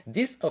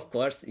 This, of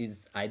course,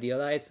 is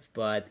idealized,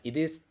 but it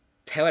is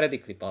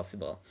theoretically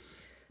possible.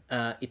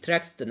 It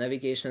tracks the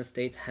navigation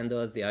state,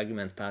 handles the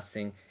argument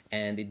passing,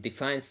 and it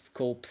defines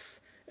scopes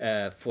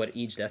for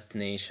each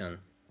destination,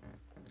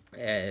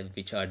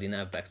 which are the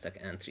nav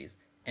backstack entries.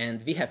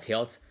 And we have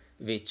Hilt,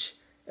 which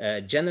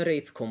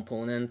generates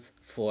components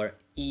for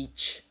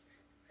each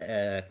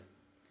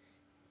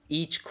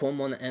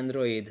common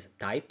Android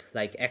type,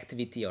 like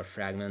activity or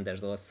fragment.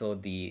 There's also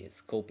the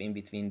scope in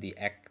between the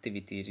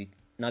activity,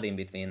 not in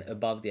between,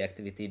 above the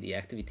activity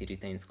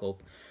retained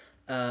scope,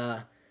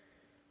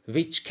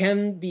 which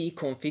can be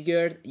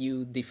configured.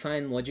 You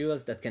define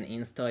modules that can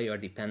install your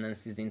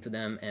dependencies into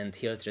them, and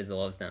Hilt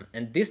resolves them.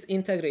 And this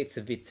integrates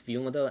with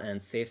viewModel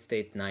and safe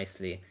state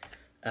nicely.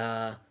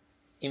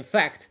 In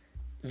fact,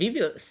 we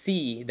will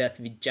see that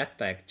with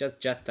Jetpack,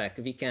 just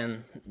Jetpack, we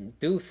can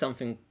do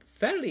something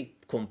fairly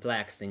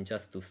complex in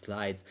just 2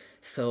 slides.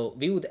 So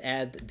we would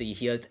add the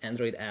Hilt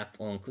Android app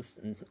on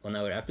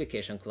our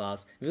application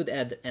class. We would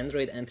add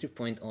Android entry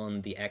point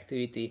on the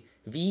activity.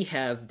 We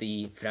have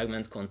the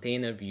fragment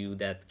container view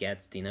that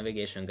gets the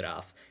navigation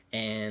graph,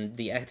 and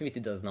the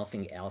activity does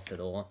nothing else at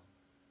all.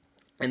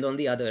 And on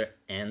the other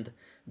end,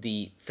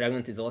 the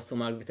fragment is also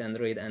marked with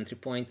Android entry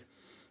point,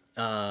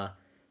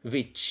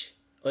 which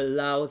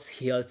allows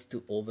Hilt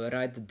to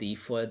override the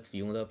default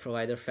viewModel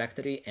provider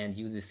factory and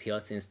uses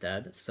Hilt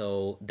instead.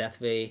 So that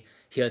way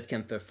Hilt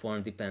can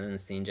perform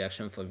dependency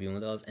injection for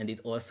viewModels, and it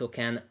also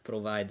can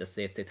provide the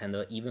safe state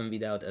handle even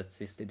without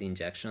assisted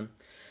injection.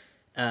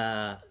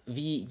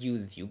 We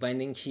use view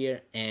binding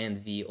here,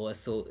 and we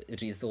also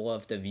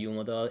resolve the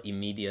viewModel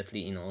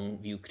immediately in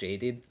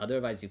onViewCreated.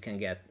 Otherwise you can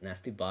get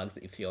nasty bugs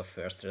if your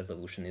first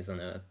resolution is on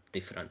a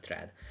different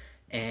thread.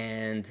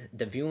 And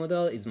the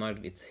viewModel is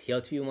marked with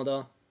Hilt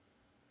viewModel.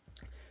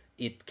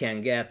 It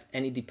can get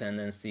any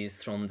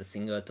dependencies from the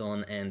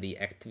singleton and the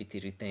activity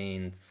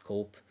retained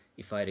scope,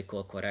 if I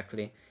recall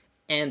correctly.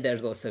 And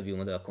there's also a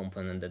viewModel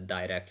component that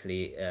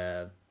directly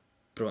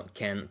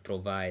can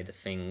provide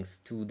things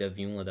to the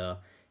viewModel.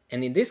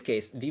 And in this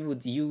case, we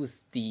would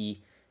use the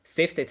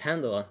safe state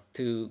handle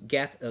to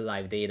get a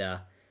live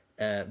data,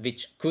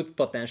 which could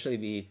potentially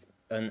be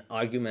an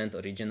argument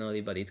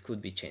originally, but it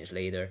could be changed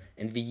later.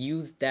 And we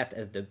use that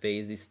as the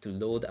basis to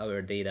load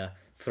our data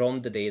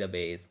from the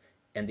database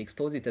and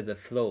expose it as a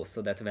flow,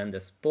 so that when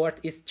the port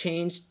is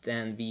changed,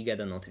 then we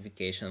get a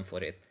notification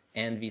for it.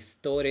 And we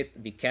store it,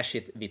 we cache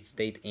it with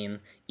state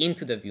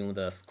into the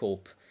viewModel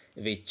scope,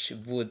 which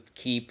would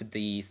keep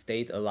the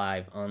state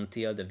alive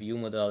until the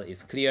viewModel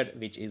is cleared,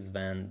 which is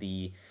when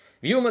the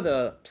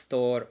viewModel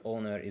store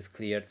owner is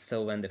cleared,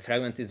 so when the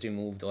fragment is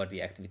removed or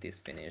the activity is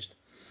finished.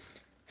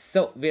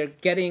 So we're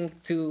getting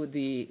to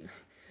the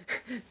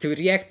to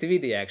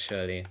reactivity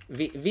actually.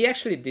 We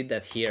actually did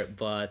that here,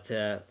 but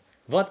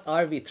what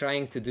are we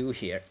trying to do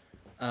here?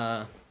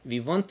 We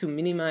want to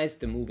minimize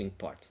the moving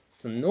parts.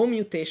 So no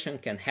mutation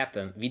can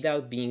happen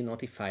without being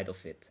notified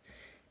of it.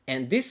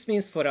 And this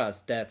means for us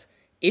that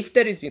if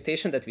there is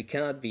mutation that we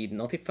cannot be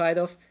notified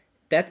of,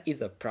 that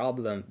is a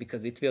problem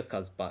because it will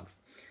cause bugs.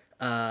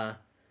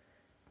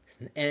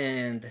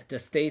 And the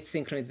state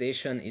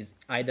synchronization is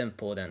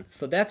idempotent.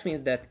 So that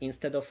means that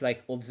instead of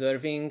like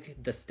observing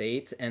the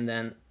state and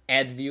then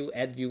add view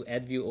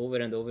over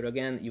and over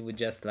again, you would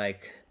just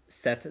like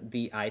set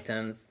the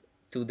items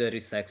to the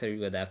recycler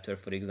view adapter,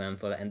 for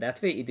example, and that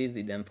way it is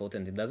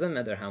idempotent. It doesn't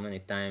matter how many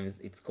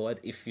times it's called.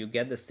 If you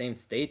get the same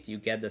state, you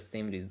get the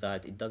same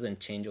result. It doesn't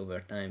change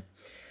over time.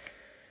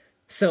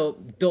 So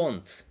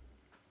don't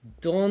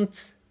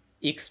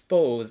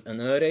expose an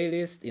array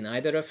list in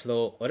either a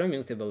flow or a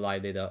mutable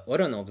live data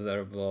or an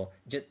observable.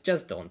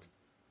 Just don't.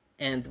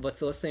 And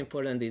what's also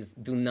important is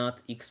do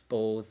not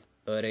expose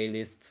array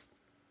lists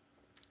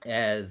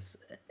as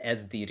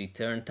the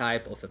return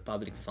type of a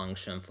public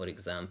function, for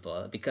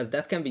example, because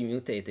that can be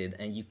mutated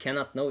and you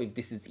cannot know if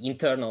this is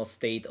internal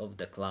state of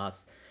the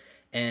class.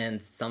 And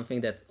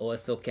something that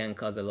also can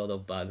cause a lot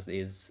of bugs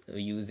is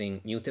using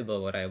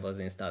mutable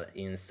variables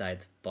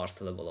inside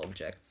parcelable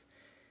objects.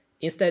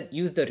 Instead,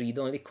 use the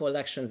read-only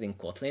collections in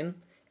Kotlin,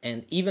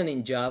 and even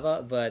in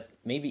Java, but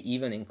maybe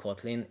even in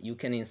Kotlin, you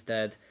can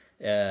instead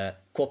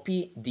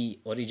copy the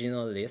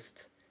original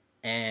list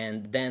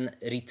and then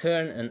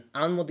return an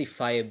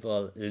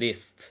unmodifiable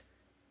list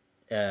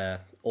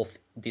of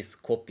this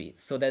copy,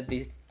 so that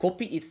the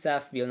copy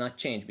itself will not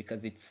change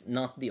because it's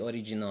not the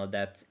original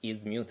that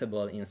is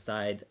mutable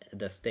inside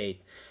the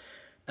state.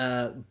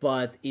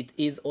 But it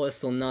is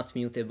also not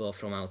mutable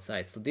from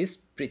outside. So this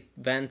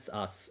prevents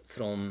us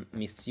from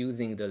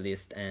misusing the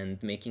list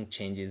and making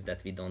changes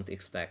that we don't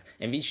expect.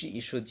 And we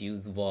should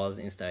use vals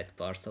instead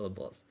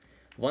parcelables.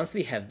 Once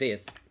we have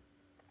this,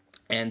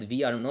 and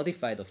we are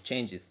notified of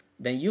changes,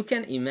 then you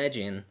can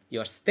imagine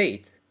your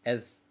state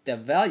as the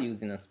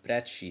values in a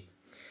spreadsheet.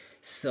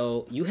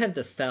 So you have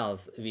the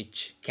cells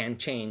which can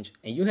change,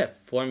 and you have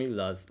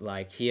formulas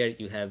like here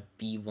you have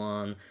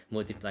B1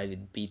 multiplied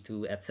with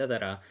B2,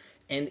 etc.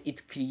 And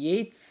it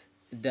creates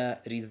the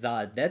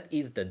result. That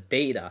is the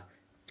data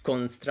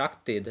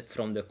constructed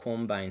from the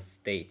combined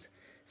state.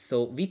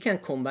 So we can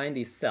combine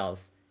these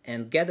cells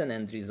and get an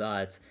end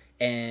result.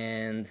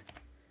 And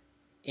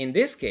in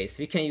this case,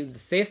 we can use the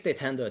save state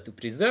handler to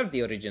preserve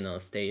the original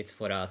state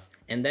for us,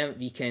 and then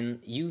we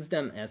can use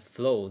them as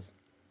flows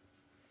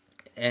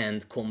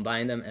and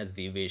combine them as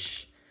we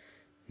wish.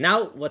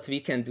 Now, what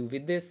we can do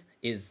with this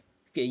is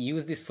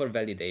use this for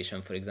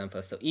validation, for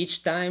example. So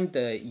each time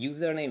the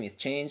username is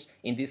changed,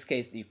 in this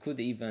case, you could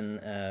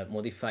even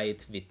modify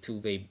it with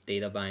two-way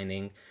data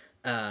binding.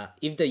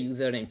 If the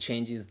username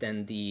changes,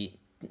 then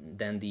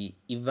the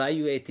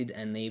evaluated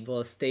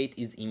enable state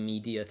is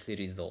immediately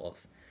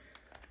resolved.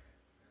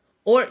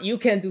 Or you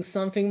can do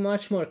something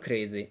much more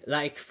crazy,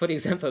 like, for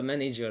example,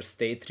 manage your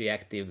state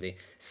reactively.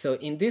 So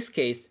in this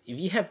case,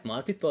 we have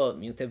multiple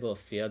mutable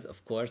fields,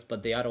 of course,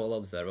 but they are all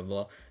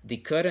observable. The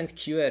current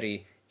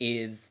query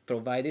is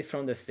provided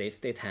from the save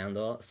state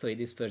handle, so it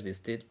is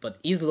persisted,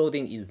 but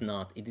isLoading is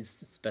not. It is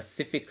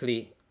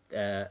specifically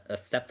a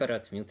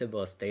separate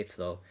mutable state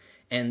flow.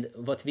 And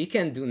what we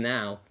can do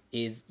now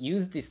is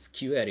use this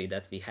query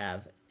that we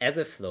have as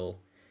a flow.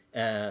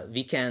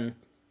 We can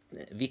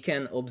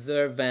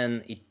observe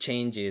when it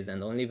changes,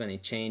 and only when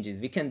it changes.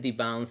 We can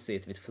debounce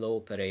it with flow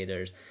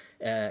operators.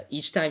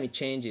 Each time it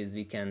changes,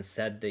 we can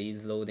set the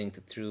isLoading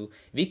to true.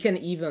 We can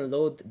even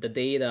load the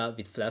data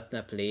with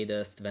flatmap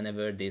latest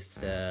whenever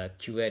this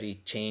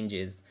query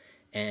changes,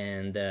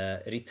 and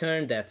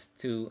return that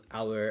to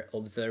our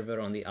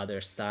observer on the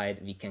other side.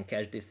 We can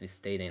cache this with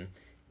state in.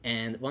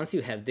 And once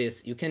you have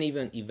this, you can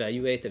even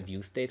evaluate a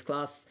view state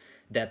class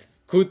that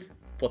could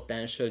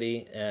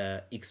potentially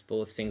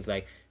expose things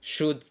like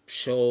should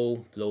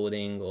show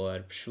loading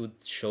or should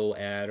show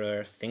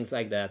error, things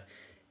like that.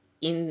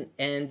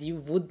 And you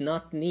would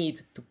not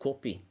need to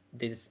copy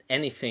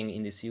anything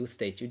in this view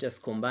state. You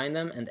just combine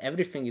them and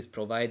everything is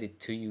provided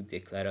to you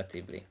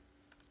declaratively.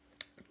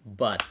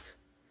 But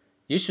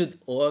you should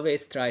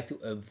always try to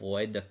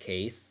avoid the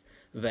case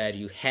where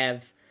you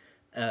have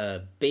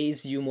a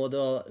base view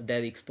model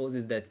that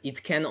exposes that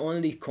it can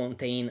only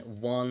contain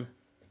one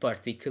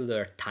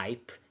particular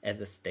type as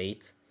a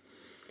state.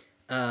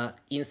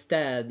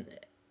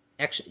 Instead,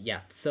 actually, yeah,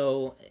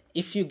 so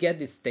if you get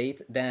this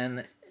state,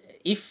 then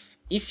if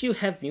you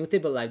have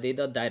mutable live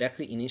data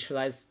directly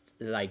initialized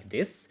like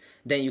this,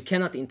 then you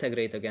cannot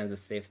integrate against the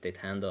save state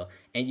handle,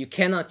 and you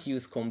cannot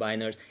use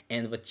combiners.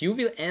 And what you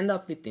will end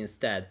up with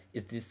instead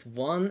is this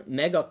one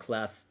mega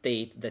class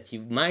state that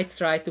you might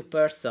try to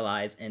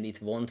parcelize and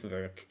it won't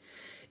work.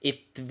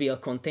 It will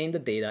contain the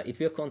data, it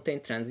will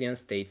contain transient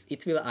states,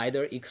 it will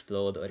either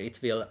explode or it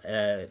will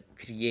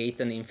create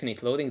an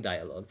infinite loading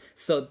dialog.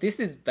 So this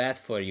is bad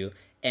for you.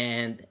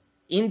 And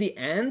in the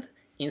end,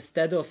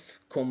 instead of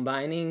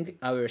combining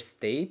our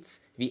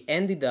states, we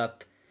ended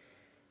up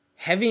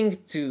having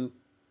to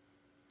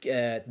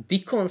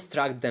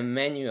deconstruct them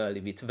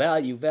manually with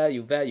value,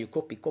 value, value,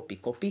 copy, copy,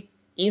 copy,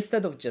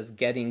 instead of just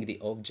getting the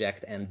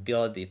object and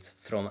build it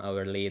from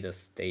our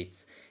latest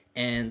states.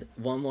 And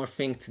one more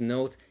thing to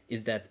note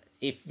is that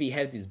if we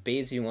have this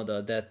base view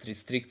model that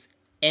restricts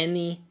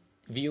any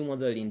view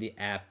model in the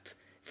app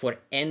for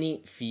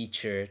any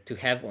feature to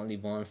have only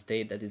one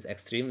state, that is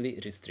extremely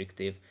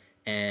restrictive,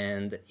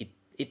 and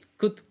it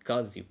could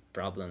cause you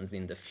problems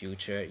in the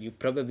future. You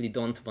probably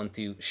don't want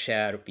to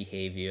share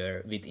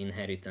behavior with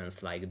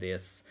inheritance like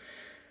this.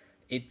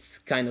 It's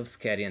kind of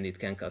scary and it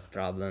can cause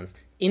problems.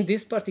 In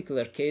this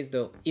particular case,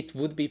 though, it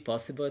would be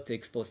possible to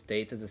expose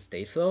state as a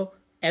state flow,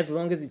 as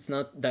long as it's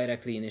not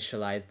directly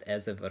initialized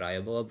as a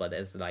variable, but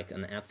as like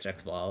an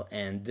abstract val,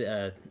 and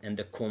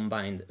the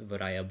combined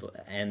variable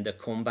and the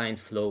combined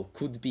flow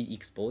could be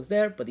exposed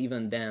there. But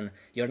even then,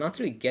 you're not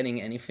really getting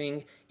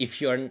anything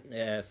if you're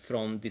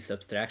from this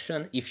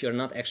abstraction, if you're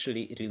not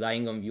actually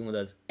relying on view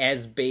models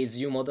as base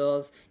view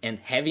models and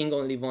having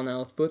only one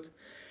output,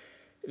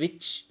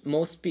 which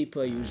most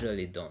people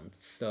usually don't.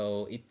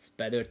 So it's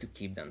better to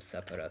keep them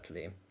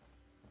separately.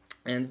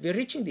 And we're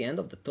reaching the end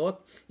of the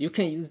talk. You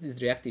can use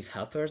these reactive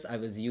helpers. I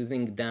was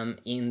using them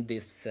in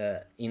these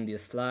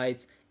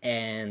slides,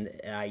 and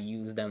I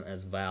use them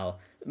as well.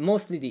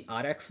 Mostly the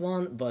RX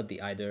one, but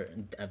the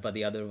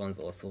other ones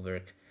also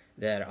work.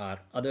 There are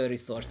other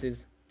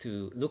resources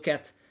to look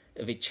at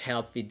which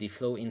help with the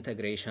flow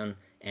integration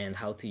and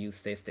how to use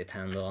safe state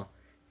handle.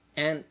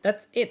 And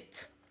that's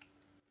it.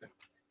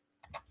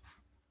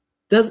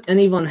 Does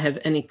anyone have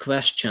any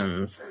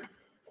questions?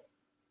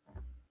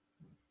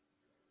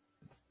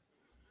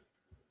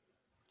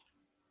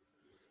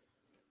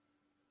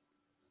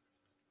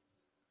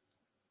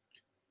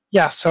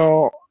 Yeah,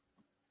 so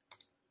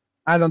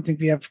I don't think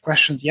we have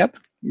questions yet.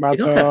 But, you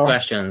don't have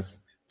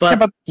questions, but, yeah,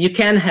 but you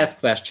can have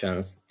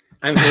questions.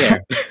 I'm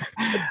here.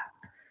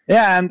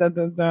 Yeah,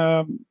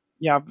 and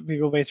yeah,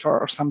 we will wait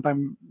for some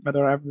time,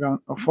 whether everyone,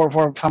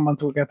 for someone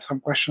to get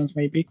some questions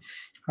maybe.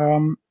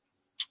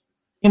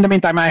 In the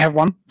meantime, I have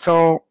one.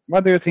 So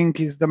what do you think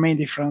is the main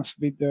difference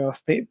with the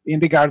state in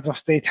regards of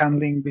state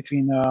handling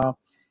between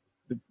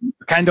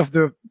kind of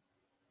the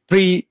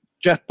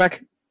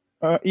pre-Jetpack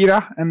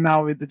era and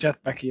now with the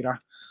Jetpack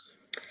era?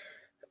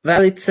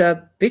 Well, it's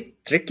a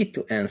bit tricky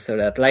to answer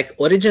that. Like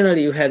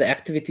originally you had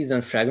activities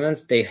and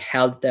fragments, they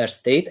held their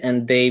state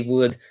and they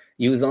would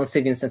use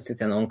onSave instance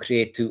state and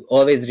onCreate to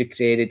always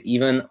recreate it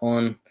even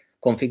on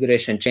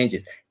configuration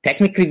changes.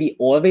 Technically, we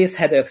always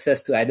had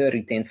access to either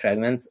retained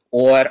fragments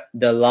or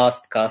the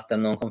last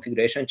custom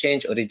non-configuration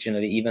change,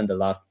 originally even the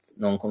last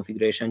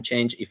non-configuration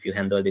change, if you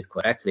handled it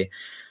correctly,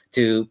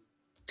 to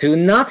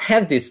not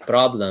have this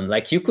problem.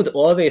 Like you could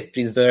always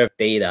preserve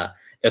data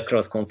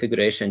across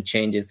configuration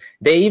changes.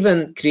 They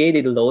even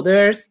created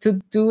loaders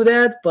to do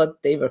that,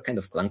 but they were kind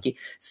of clunky,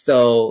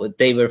 so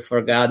they were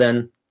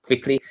forgotten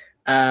quickly.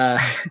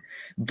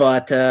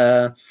 But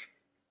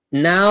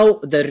now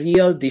the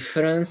real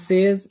difference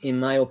is, in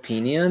my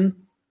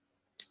opinion,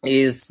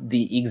 is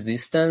the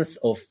existence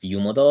of view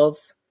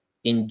models.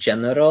 In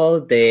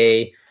general,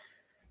 they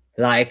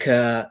like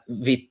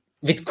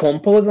with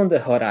compose on the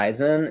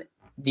horizon,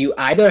 you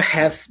either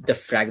have the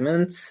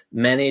fragments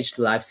managed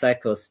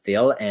lifecycle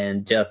still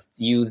and just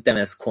use them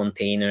as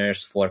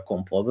containers for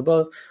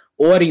composables,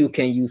 or you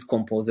can use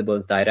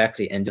composables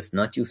directly and just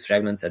not use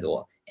fragments at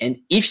all. And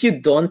if you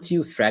don't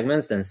use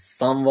fragments, then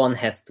someone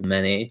has to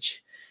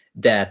manage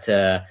that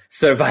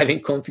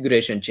surviving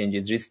configuration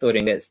changes,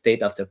 restoring a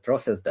state after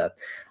process that.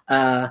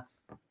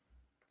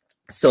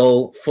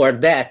 So for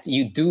that,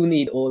 you do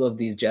need all of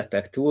these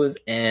Jetpack tools.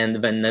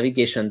 And when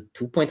Navigation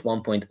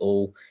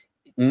 2.1.0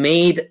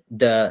 made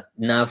the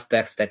nav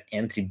backstack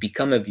entry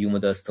become a view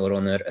model store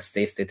owner, a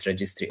safe state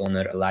registry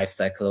owner, a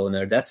lifecycle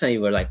owner, that's when you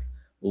were like,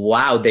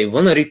 wow, they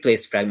want to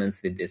replace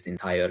fragments with this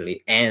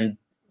entirely. And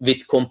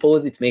with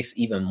Compose, it makes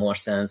even more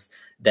sense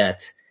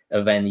that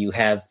when you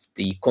have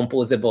the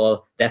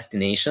composable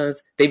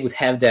destinations, they would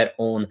have their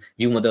own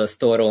view model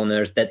store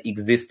owners that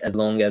exist as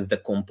long as the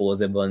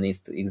composable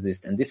needs to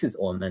exist. And this is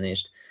all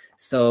managed.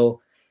 So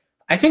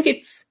I think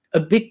it's a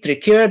bit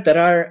trickier. There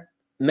are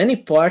many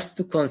parts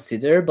to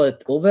consider,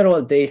 but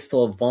overall they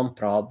solve one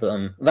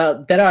problem.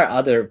 Well, there are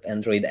other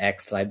Android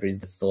X libraries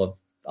that solve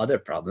other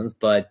problems,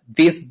 but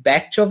this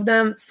batch of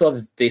them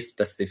solves this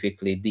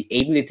specifically, the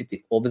ability to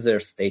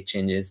observe state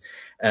changes.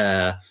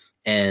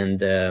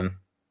 And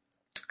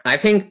I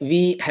think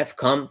we have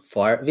come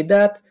far with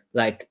that.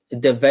 Like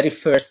the very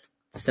first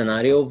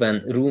scenario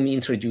when Room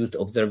introduced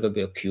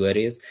observable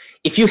queries,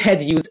 if you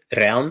had used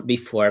Realm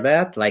before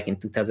that, like in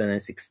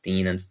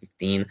 2016 and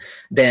 15,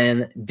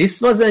 then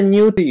this wasn't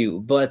new to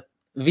you. But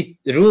with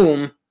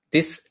Room,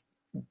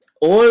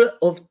 all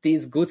of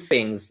these good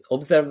things,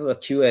 observable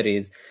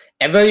queries,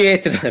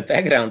 evaluated on a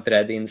background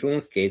thread in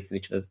Room's case,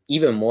 which was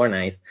even more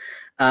nice,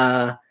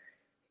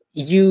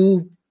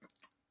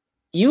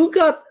 you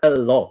got a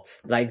lot.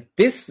 Like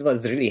this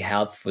was really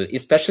helpful,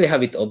 especially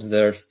how it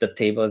observes the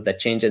tables that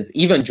change and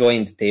even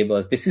joined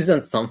tables. This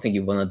isn't something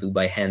you want to do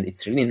by hand.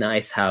 It's really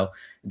nice how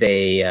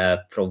they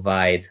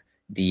provide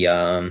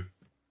the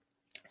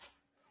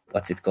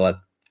what's it called?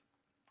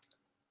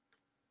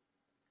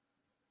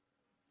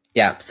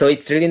 Yeah, so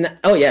it's really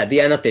oh yeah,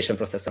 the annotation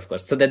process, of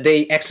course, so that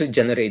they actually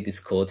generate this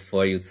code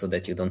for you, so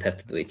that you don't have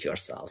to do it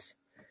yourself.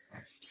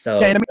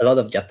 So yeah, a lot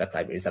of Jetpack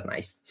libraries are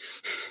nice.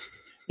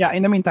 Yeah,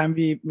 in the meantime,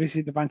 we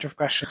received a bunch of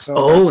questions. So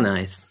oh,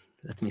 nice.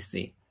 Let me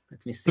see.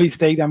 Please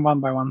take them one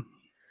by one.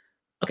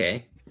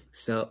 Okay.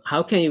 So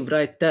how can you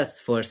write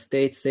tests for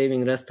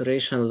state-saving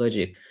restoration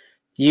logic?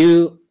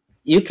 You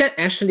can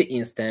actually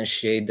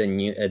instantiate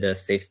the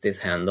save state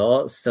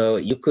handle, so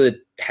you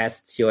could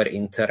test your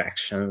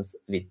interactions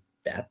with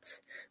that.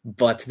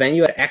 But when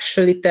you are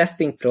actually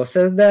testing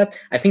process that,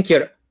 I think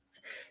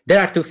there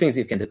are two things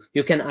you can do.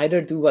 You can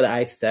either do what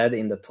I said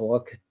in the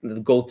talk,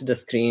 go to the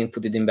screen,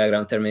 put it in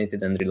background, terminate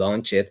it, and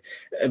relaunch it.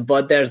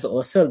 But there's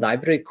also a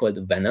library called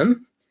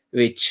Venom,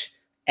 which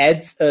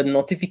adds a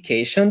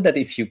notification that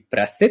if you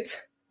press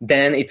it,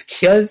 then it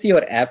kills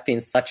your app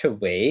in such a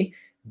way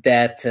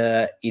that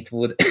it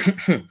would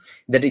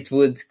that it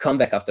would come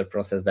back after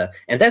process that.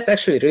 And that's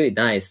actually really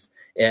nice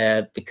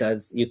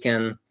because you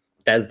can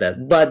test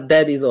that. But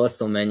that is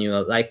also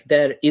manual. Like,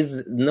 there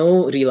is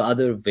no real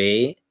other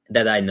way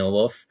that I know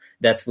of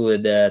that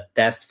would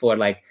test for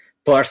like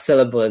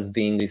parcelables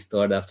being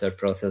restored after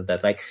process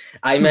that. Like,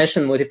 I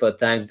mentioned multiple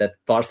times that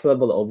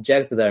parcelable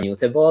objects that are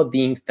mutable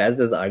being passed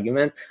as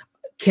arguments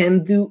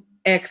can do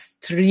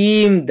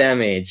extreme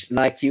damage.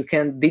 Like, you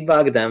can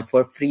debug them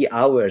for 3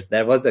 hours.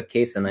 There was a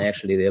case, and I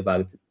actually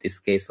debugged this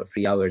case for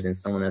 3 hours in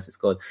someone else's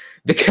code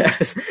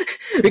because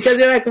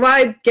you're like,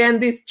 why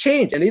can't this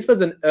change? And it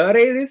was an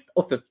array list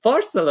of a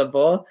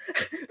parcelable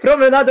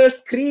from another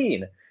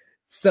screen.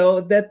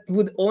 So that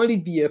would only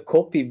be a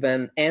copy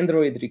when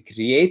Android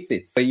recreates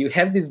it. So you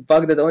have this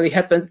bug that only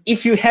happens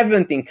if you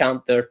haven't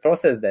encountered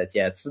process that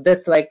yet. So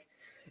that's like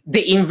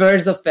the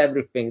inverse of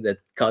everything that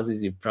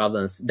causes you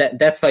problems.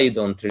 That's why you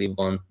don't really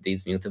want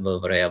these mutable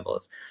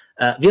variables.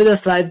 Will the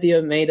slides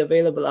be made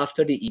available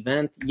after the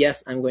event?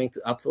 Yes, I'm going to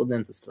upload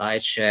them to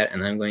SlideShare,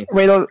 and I'm going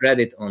to spread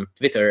it on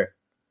Twitter.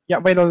 Yeah,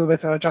 wait a little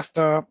bit.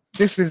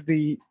 This is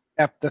the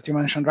app that you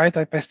mentioned, right?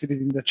 I pasted it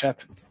in the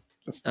chat.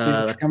 Just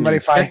can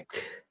verify.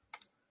 Check.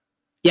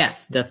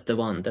 Yes, that's the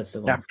one.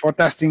 Yeah, for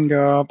testing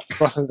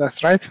process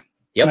tests, right?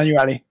 Yep.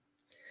 Manually.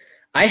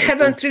 I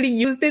haven't really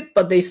used it,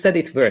 but they said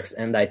it works,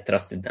 and I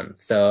trusted them.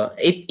 So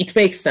it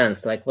makes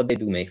sense. Like, what they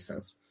do makes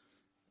sense.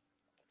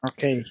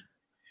 Okay.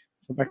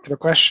 So back to the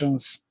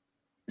questions.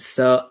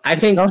 So I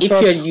think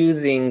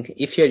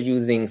if you're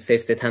using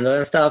safe state handle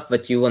and stuff,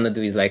 what you want to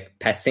do is like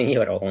passing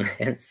your own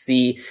and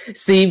see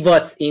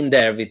what's in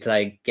there with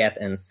like get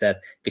and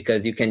set,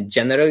 because you can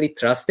generally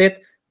trust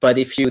it. But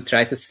if you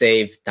try to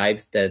save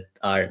types that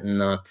are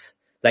not,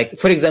 like,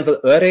 for example,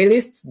 array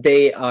lists,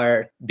 they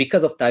are,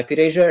 because of type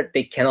erasure,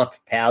 they cannot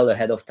tell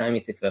ahead of time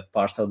it's if a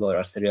parcelable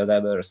or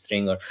serializable or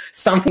string or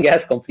something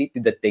else completely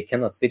that they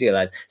cannot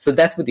serialize. So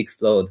that would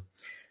explode.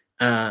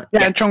 And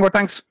Chongo,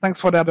 thanks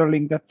for the other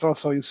link. That's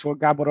also useful.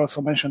 Gabor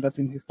also mentioned that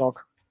in his talk.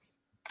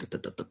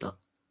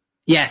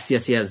 Yes.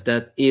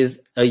 That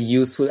is a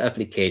useful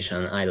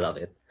application. I love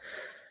it.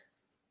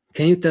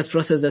 Can you test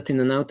process that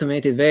in an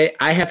automated way?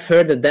 I have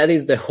heard that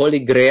is the holy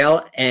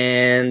grail,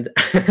 and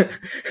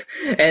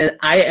and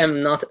I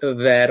am not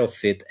aware of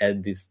it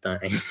at this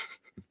time.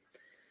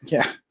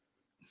 Yeah.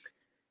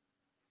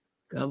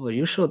 Gabor,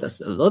 you showed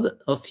us a lot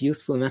of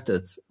useful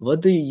methods.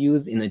 What do you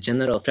use in a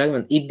general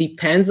fragment? It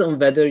depends on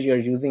whether you're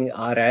using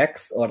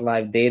RX or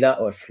live data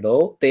or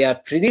flow. They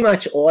are pretty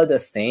much all the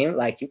same.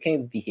 Like, you can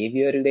use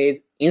behavior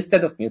relays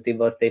instead of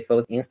mutable state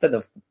flows, instead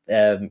of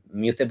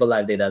mutable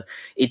live data.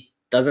 It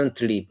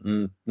doesn't really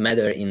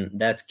matter in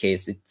that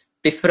case. It's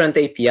different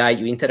API.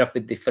 You interact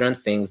with different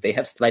things. They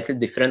have slightly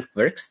different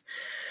quirks.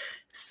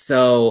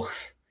 So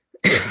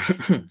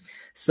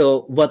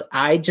so what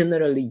I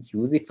generally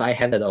use, if I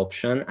have that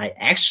option, I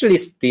actually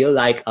still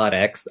like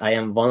RX.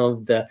 I'm one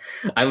of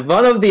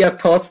the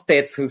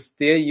apostates who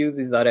still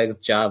uses RX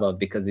Java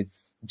because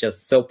it's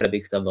just so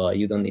predictable.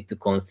 You don't need to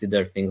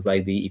consider things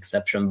like the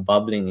exception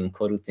bubbling in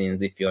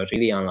coroutines if you're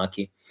really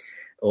unlucky,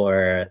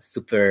 or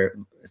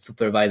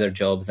supervisor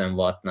jobs and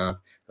whatnot.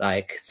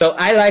 Like, so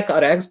I like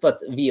RX, but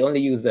we only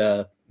use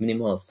a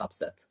minimal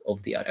subset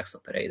of the RX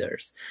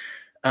operators.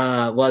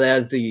 What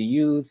else do you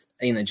use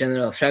in a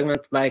general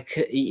fragment?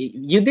 Like,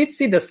 you did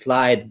see the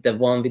slide, the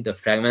one with the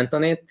fragment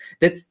on it.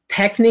 That's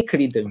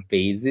technically the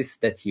basis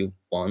that you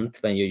want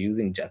when you're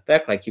using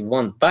Jetpack. Like, you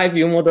want by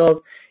view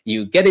models,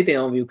 you get it in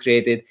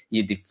onViewCreated,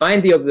 you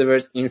define the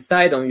observers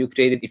inside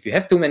onViewCreated. If you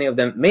have too many of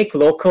them, make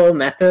local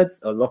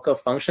methods or local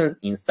functions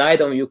inside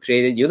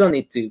onViewCreated. You don't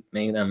need to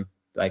make them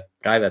like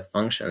private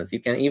functions. You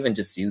can even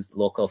just use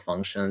local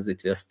functions.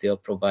 It will still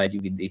provide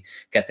you with the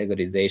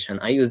categorization.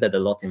 I use that a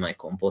lot in my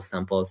compose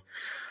samples.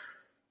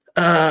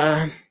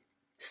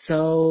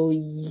 So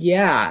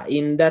yeah,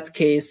 in that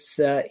case,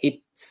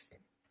 it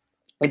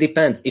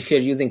depends. If you're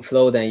using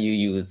flow, then you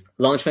use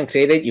launch when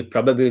created. You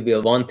probably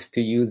will want to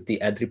use the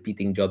add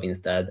repeating job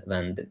instead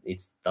when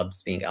it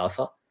stops being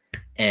alpha.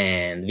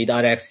 And with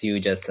RX, you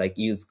just like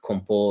use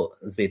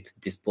composite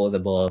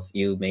disposables,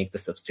 you make the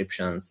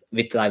subscriptions.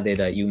 With live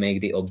data, you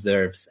make the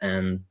observes,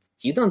 and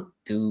you don't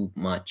do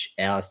much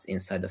else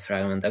inside the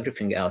fragment.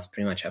 Everything else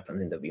pretty much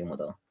happens in the view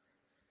model.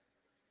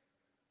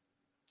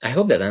 I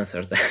hope that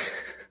answers that.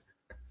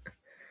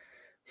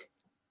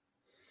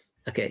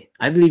 Okay,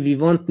 I believe we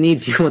won't need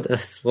view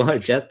models for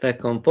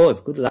Jetpack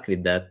Compose. Good luck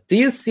with that. Do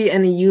you see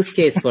any use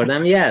case for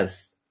them?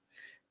 Yes.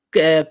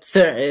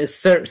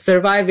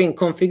 Surviving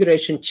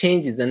configuration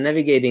changes and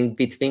navigating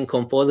between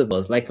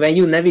composables. Like when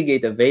you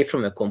navigate away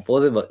from a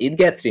composable, it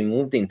gets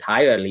removed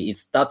entirely. It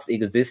stops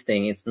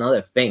existing. It's not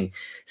a thing.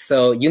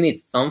 So you need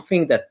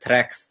something that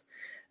tracks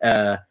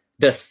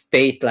the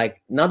state,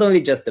 like not only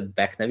just the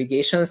back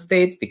navigation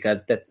state,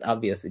 because that's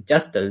obviously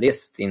just a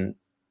list in,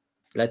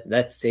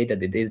 let's say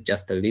that it is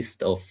just a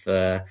list of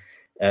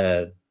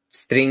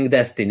string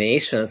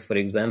destinations, for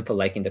example,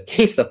 like in the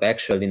case of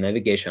actually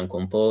navigation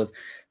compose,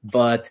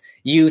 but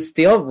you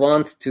still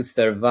want to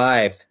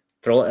survive,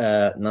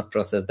 not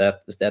process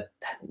that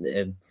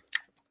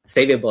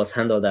savables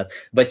handle that,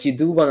 but you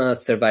do want to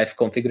survive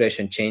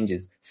configuration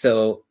changes.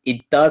 So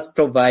it does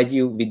provide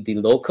you with the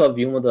local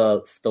view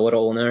model store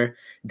owner.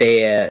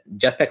 The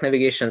Jetpack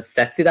navigation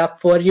sets it up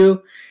for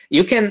you.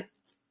 You can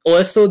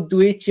also do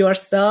it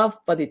yourself,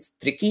 but it's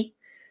tricky.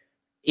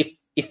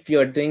 If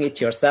you're doing it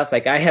yourself,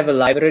 like I have a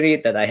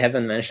library that I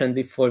haven't mentioned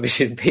before,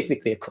 which is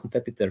basically a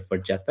competitor for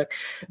Jetpack,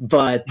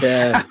 but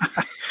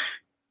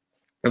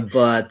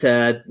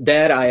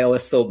there I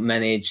also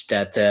manage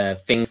that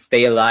things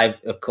stay alive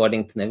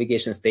according to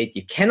navigation state.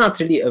 You cannot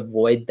really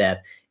avoid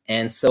that,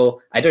 and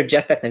so either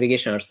Jetpack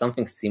navigation or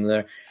something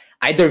similar,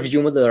 either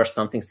view model or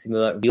something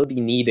similar will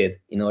be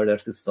needed in order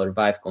to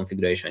survive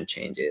configuration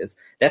changes.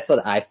 That's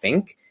what I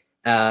think.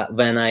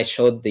 When I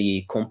showed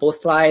the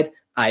compose slide,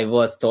 I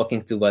was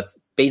talking to what's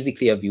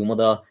basically a view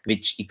model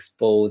which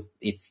exposed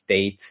its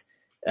state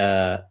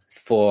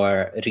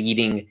for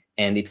reading,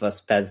 and it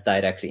was passed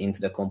directly into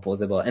the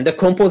composable. And the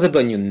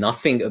composable knew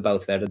nothing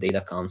about where the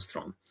data comes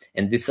from.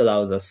 And this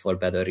allows us for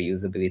better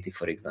reusability,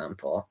 for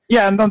example.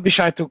 Yeah, and don't be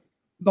shy to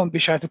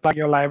plug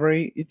your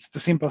library. It's the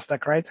simple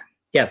stack, right?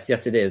 Yes,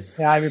 it is.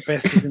 Yeah, I will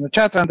paste it in the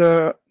chat, and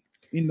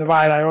in the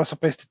while I also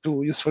pasted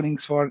two useful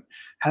links for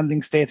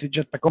handling state with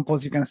Jetpack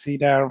Compose. You can see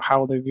there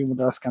how the view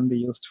models can be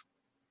used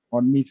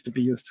or needs to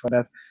be used for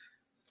that.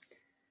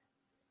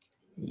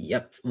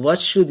 Yep. What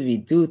should we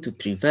do to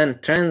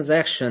prevent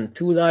transaction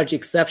too large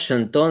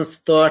exception? Don't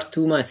store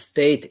too much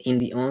state in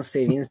the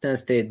on-save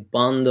instance state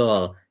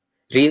bundle.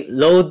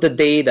 Reload the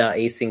data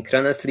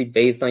asynchronously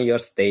based on your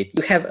state.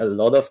 You have a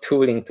lot of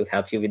tooling to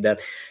help you with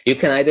that. You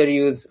can either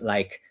use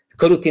like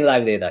coroutine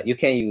live data. You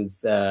can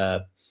use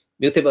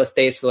mutable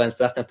state flow and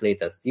flatmap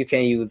playtest. You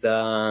can use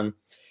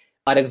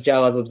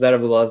RxJava's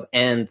observables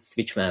and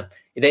switch map.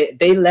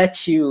 They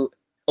let you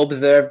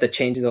observe the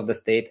changes of the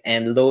state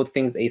and load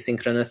things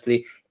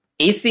asynchronously.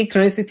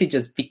 Asynchronicity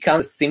just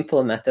becomes a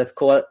simple method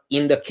call.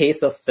 In the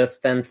case of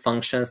suspend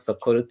functions, so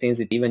coroutines,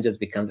 it even just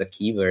becomes a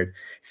keyword.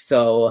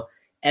 So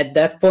at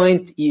that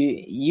point,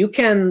 you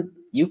can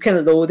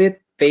load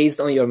it based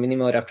on your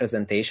minimal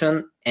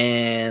representation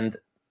and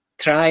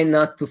try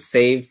not to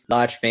save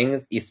large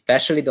things,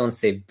 especially don't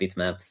save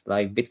bitmaps.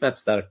 Like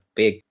bitmaps are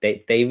big.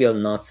 They will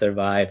not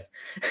survive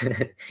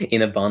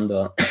in a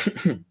bundle.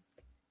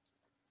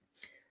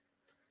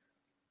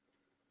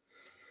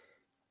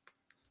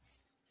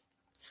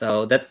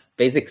 So that's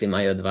basically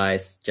my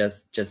advice.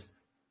 Just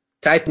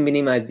try to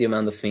minimize the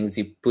amount of things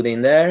you put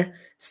in there.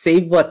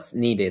 Save what's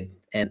needed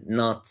and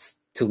not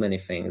too many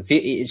things.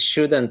 It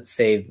shouldn't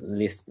save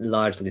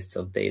large lists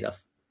of data,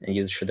 and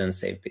you shouldn't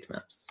save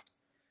bitmaps.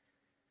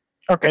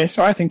 Okay,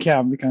 so I think,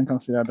 yeah, we can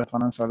consider that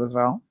one answered as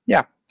well.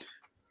 Yeah.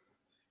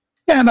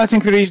 Yeah, and I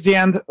think we reached the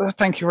end.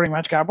 Thank you very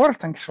much, Gabor.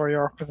 Thanks for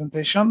your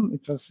presentation.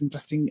 It was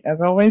interesting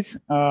as always.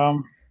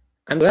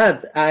 I'm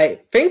glad. I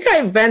think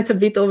I went a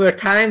bit over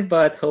time,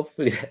 but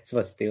hopefully that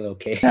was still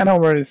okay. Yeah, no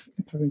worries.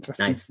 It was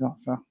interesting. Nice.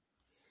 So,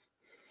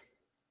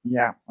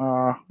 yeah,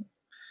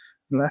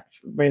 let's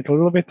wait a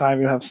little bit. I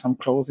will have some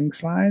closing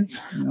slides.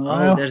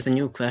 Oh, there's a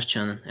new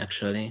question,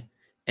 actually.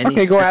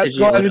 Okay, go ahead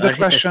with the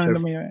question in the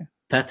meantime.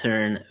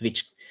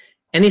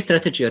 Any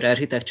strategy or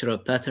architectural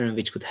pattern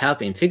which could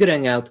help in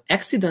figuring out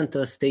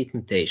accidental state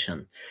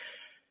mutation?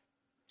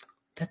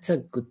 That's a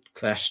good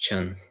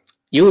question.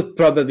 You would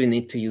probably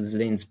need to use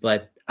lints,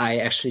 but I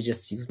actually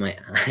just use my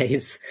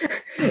eyes,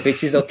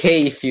 which is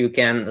okay if you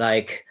can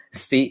like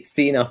see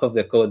enough of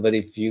the code. But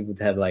if you would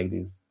have like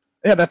these,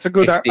 yeah, that's a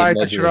good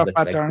architectural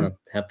pattern. Like, not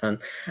happen.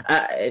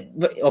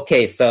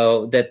 Okay,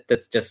 so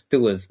that's just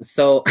tools.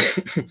 So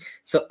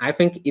so I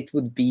think it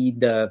would be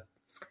the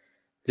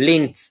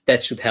lints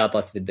that should help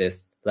us with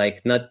this.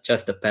 Like not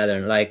just a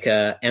pattern. Like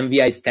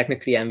MVI is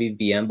technically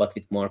MVVM, but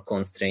with more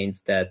constraints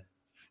that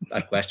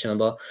are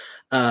questionable.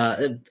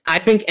 I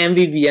think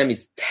MVVM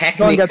is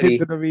technically... Don't get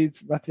into the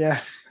weeds, but yeah.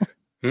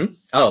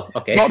 Oh,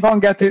 okay. Don't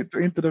get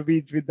into the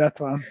weeds with that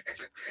one.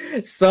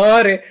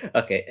 Sorry.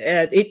 Okay,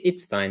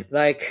 it's fine.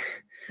 Like,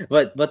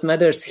 What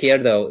matters here,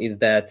 though, is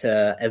that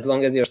as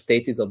long as your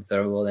state is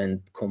observable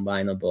and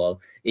combinable,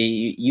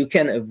 you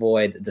can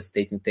avoid the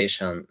state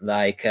mutation.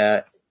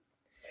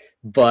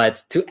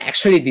 But to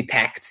actually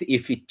detect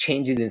if it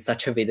changes in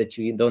such a way that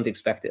you don't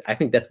expect it, I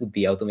think that would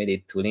be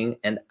automated tooling.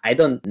 And I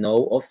don't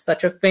know of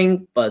such a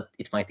thing, but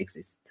it might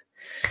exist.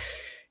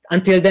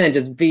 Until then,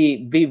 just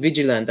be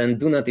vigilant and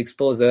do not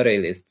expose array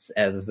lists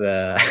as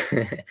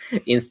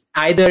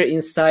either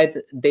inside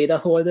data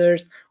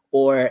holders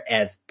or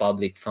as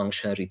public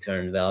function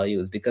return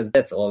values, because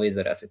that's always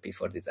a recipe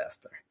for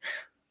disaster.